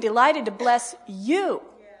excited and delighted to bless you.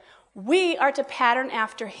 We are to pattern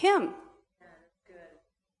after him.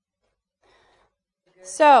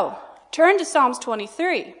 So, turn to Psalms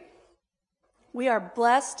 23. We are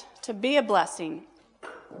blessed to be a blessing.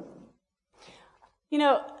 You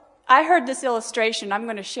know, I heard this illustration. I'm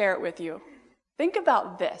going to share it with you. Think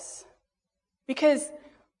about this. Because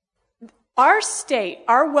our state,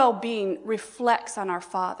 our well-being reflects on our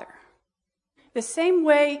Father. The same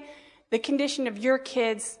way the condition of your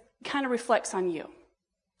kids kind of reflects on you.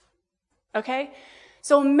 Okay?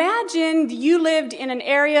 So imagine you lived in an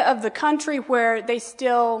area of the country where they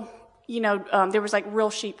still, there was like real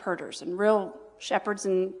sheep herders and real shepherds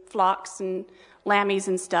and flocks and lammies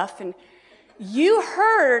and stuff. And you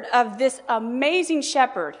heard of this amazing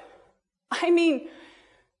shepherd. I mean,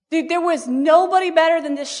 dude, there was nobody better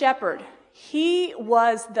than this shepherd. He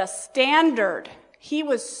was the standard. He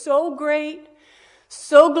was so great,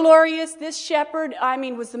 so glorious. This shepherd,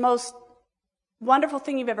 was the most wonderful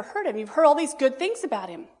thing you've ever heard of. You've heard all these good things about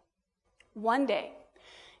him. One day,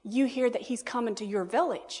 you hear that he's coming to your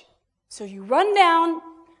village. So you run down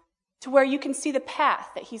to where you can see the path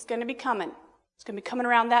that he's going to be coming. He's going to be coming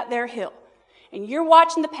around that there hill. And you're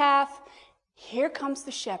watching the path. Here comes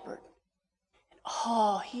the shepherd.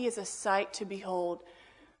 Oh, he is a sight to behold.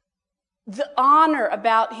 The honor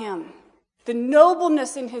about him, the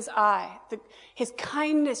nobleness in his eye, his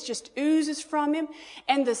kindness just oozes from him,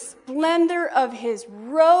 and the splendor of his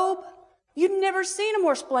robe. You've never seen a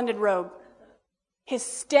more splendid robe. His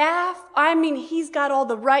staff, he's got all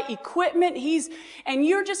the right equipment. And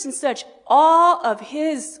you're just in such awe of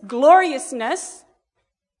his gloriousness.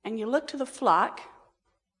 And you look to the flock,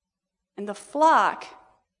 and the flock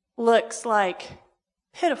looks like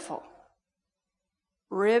pitiful.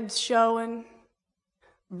 Ribs showing,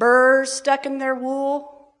 burrs stuck in their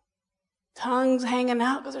wool, tongues hanging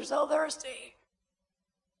out because they're so thirsty.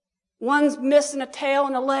 One's missing a tail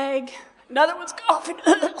and a leg, another one's coughing,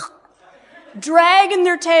 dragging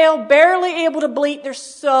their tail, barely able to bleat. They're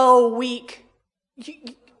so weak. Do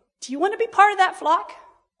you want to be part of that flock?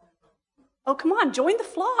 Oh, come on, join the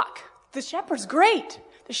flock. The shepherd's great.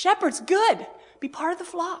 The shepherd's good. Be part of the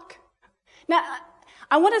flock. Now,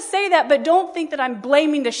 I want to say that, but don't think that I'm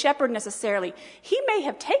blaming the shepherd necessarily. He may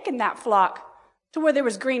have taken that flock to where there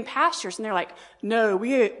was green pastures, and they're like, no,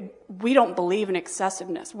 we don't believe in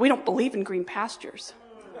excessiveness. We don't believe in green pastures.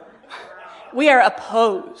 We are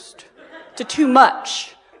opposed to too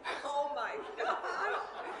much.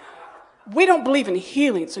 We don't believe in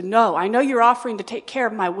healing, so no, I know you're offering to take care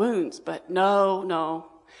of my wounds, but no.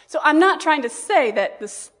 So I'm not trying to say that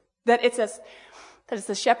it's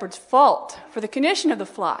the shepherd's fault for the condition of the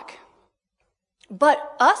flock.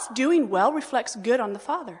 But us doing well reflects good on the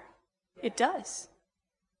Father. It does.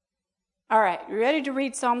 All right, you ready to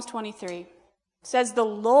read Psalms 23? It says, the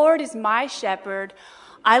Lord is my shepherd.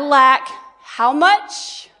 I lack how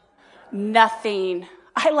much? Nothing.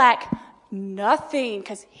 I lack nothing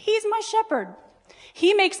because he's my shepherd.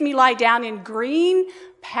 He makes me lie down in green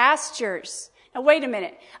pastures. Now, wait a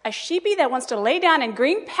minute. A sheepy that wants to lay down in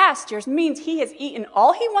green pastures means he has eaten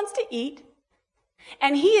all he wants to eat,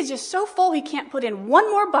 and he is just so full he can't put in one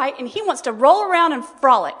more bite, and he wants to roll around and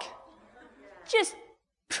frolic. Just,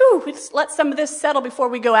 let's let some of this settle before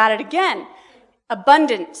we go at it again.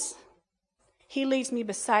 Abundance. He leads me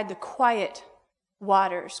beside the quiet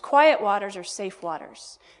waters. Quiet waters are safe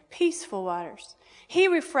waters, peaceful waters. He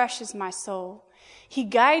refreshes my soul. He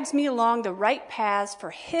guides me along the right paths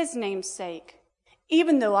for his name's sake.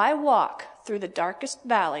 Even though I walk through the darkest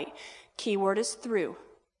valley, keyword is through.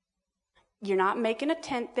 You're not making a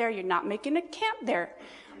tent there. You're not making a camp there.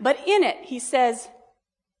 But in it, he says,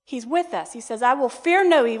 he's with us. He says, I will fear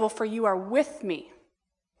no evil, for you are with me.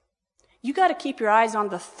 You got to keep your eyes on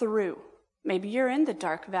the through. Maybe you're in the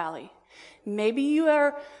dark valley. Maybe you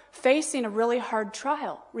are facing a really hard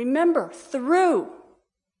trial. Remember, through.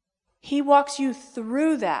 He walks you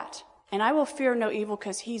through that. And I will fear no evil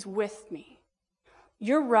because he's with me.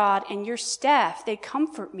 Your rod and your staff, they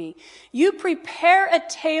comfort me. You prepare a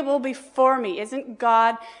table before me. Isn't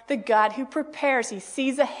God the God who prepares? He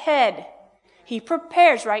sees ahead. He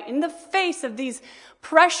prepares right in the face of these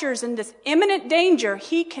pressures and this imminent danger.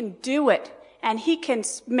 He can do it. And he can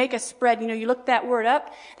make a spread. You look that word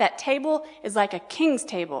up. That table is like a king's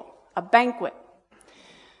table, a banquet.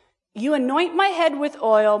 You anoint my head with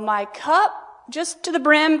oil, my cup just to the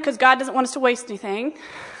brim, because God doesn't want us to waste anything.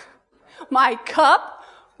 My cup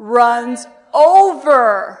runs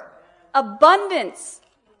over. Abundance.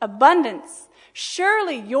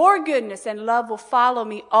 Surely your goodness and love will follow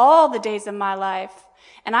me all the days of my life,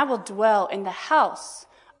 and I will dwell in the house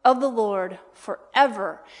of the Lord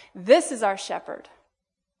forever. This is our shepherd.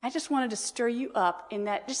 I just wanted to stir you up in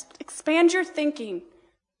that. Just expand your thinking.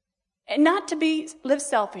 And not to live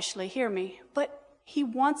selfishly, hear me, but He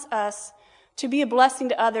wants us to be a blessing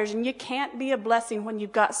to others, and you can't be a blessing when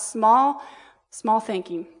you've got small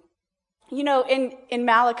thinking. You know, in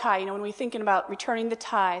Malachi, you know, when we're thinking about returning the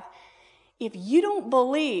tithe, if you don't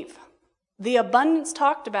believe the abundance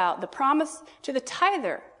talked about, the promise to the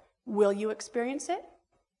tither, will you experience it?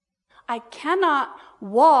 I cannot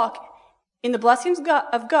walk in the blessings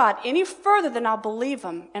of God any further than I'll believe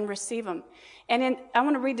them and receive them. And I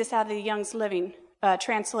want to read this out of the Young's Living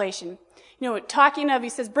translation. You know, talking of, he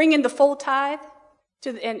says, bring in the full tithe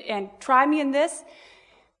and try me in this.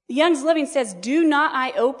 The Young's Living says, do not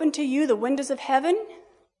I open to you the windows of heaven?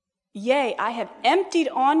 Yea, I have emptied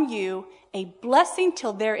on you a blessing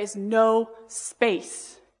till there is no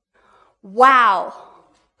space. Wow.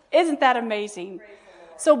 Isn't that amazing?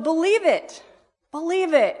 So believe it.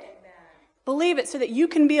 Believe it. Believe it so that you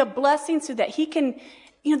can be a blessing, so that he can,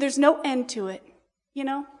 you know, there's no end to it. You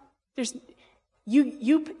know, there's,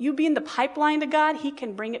 you be in the pipeline to God, he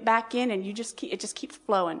can bring it back in, and it just keeps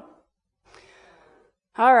flowing.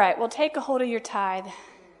 All right, well, take a hold of your tithe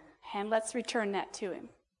and let's return that to him.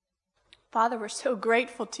 Father, we're so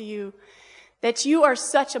grateful to you that you are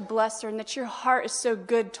such a blesser and that your heart is so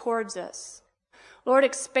good towards us. Lord,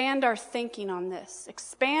 expand our thinking on this.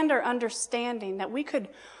 Expand our understanding that we could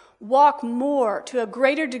walk more to a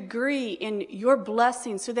greater degree in your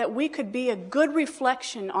blessing, so that we could be a good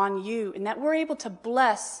reflection on you, and that we're able to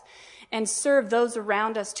bless and serve those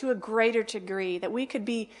around us to a greater degree, that we could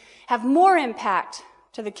have more impact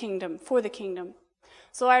to the kingdom, for the kingdom.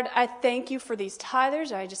 So I thank you for these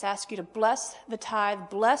tithers. I just ask you to bless the tithe,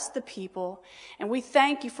 bless the people, and we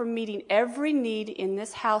thank you for meeting every need in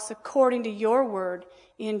this house according to your word,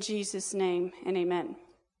 in Jesus' name, and amen.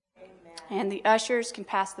 And the ushers can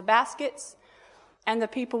pass the baskets, and the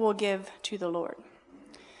people will give to the Lord.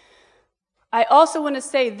 I also want to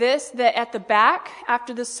say this, that at the back,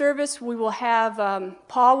 after the service, we will have,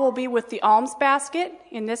 Paul will be with the alms basket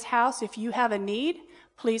in this house. If you have a need,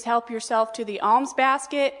 please help yourself to the alms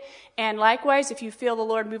basket. And likewise, if you feel the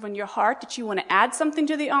Lord move on your heart that you want to add something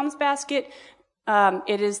to the alms basket,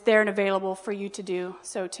 it is there and available for you to do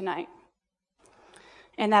so tonight.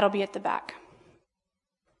 And that'll be at the back.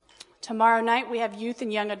 Tomorrow night, we have youth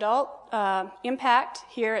and young adult impact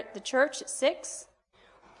here at the church at 6.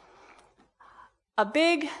 A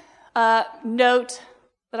big note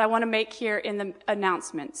that I want to make here in the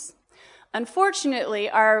announcements. Unfortunately,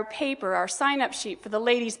 our paper, our sign-up sheet for the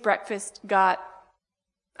ladies' breakfast got,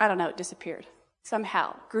 it disappeared.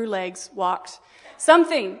 Somehow. Grew legs, walked.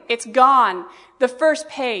 Something. It's gone. The first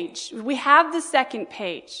page. We have the second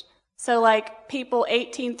page. So like people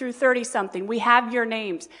 18 through 30 something, we have your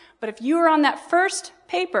names. But if you are on that first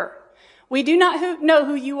paper, we do not know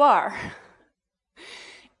who you are.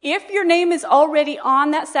 If your name is already on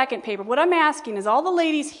that second paper, what I'm asking is all the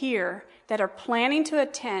ladies here that are planning to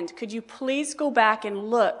attend, could you please go back and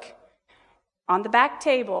look on the back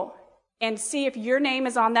table and see if your name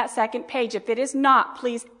is on that second page. If it is not,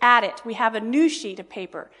 please add it. We have a new sheet of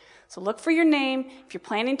paper. So look for your name. If you're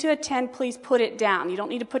planning to attend, please put it down. You don't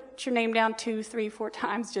need to put your name down 2, 3, 4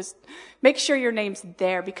 times. Just make sure your name's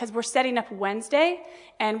there, because we're setting up Wednesday,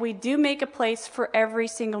 and we do make a place for every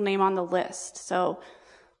single name on the list. So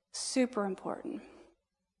super important.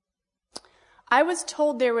 I was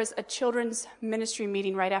told there was a children's ministry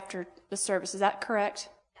meeting right after the service. Is that correct?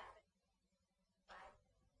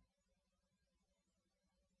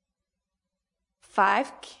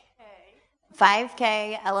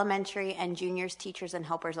 5K, elementary, and juniors, teachers, and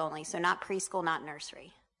helpers only. So not preschool, not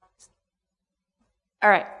nursery. All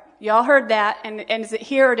right. Y'all heard that. And is it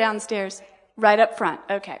here or downstairs? Right up front.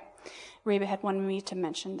 Okay. Reba had wanted me to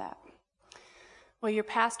mention that. Well, your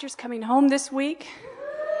pastor's coming home this week.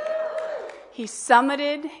 He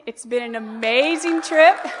summited. It's been an amazing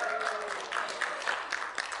trip.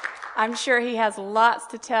 I'm sure he has lots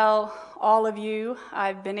to tell all of you.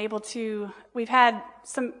 We've had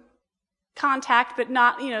some contact, but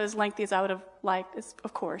not, as lengthy as I would have liked,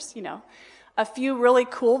 of course, a few really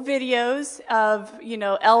cool videos of,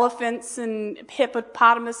 elephants and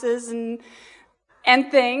hippopotamuses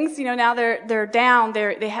and things. Now they're down.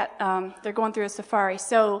 They're going through a safari.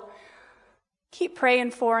 So keep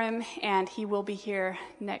praying for him, and he will be here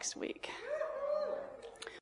next week.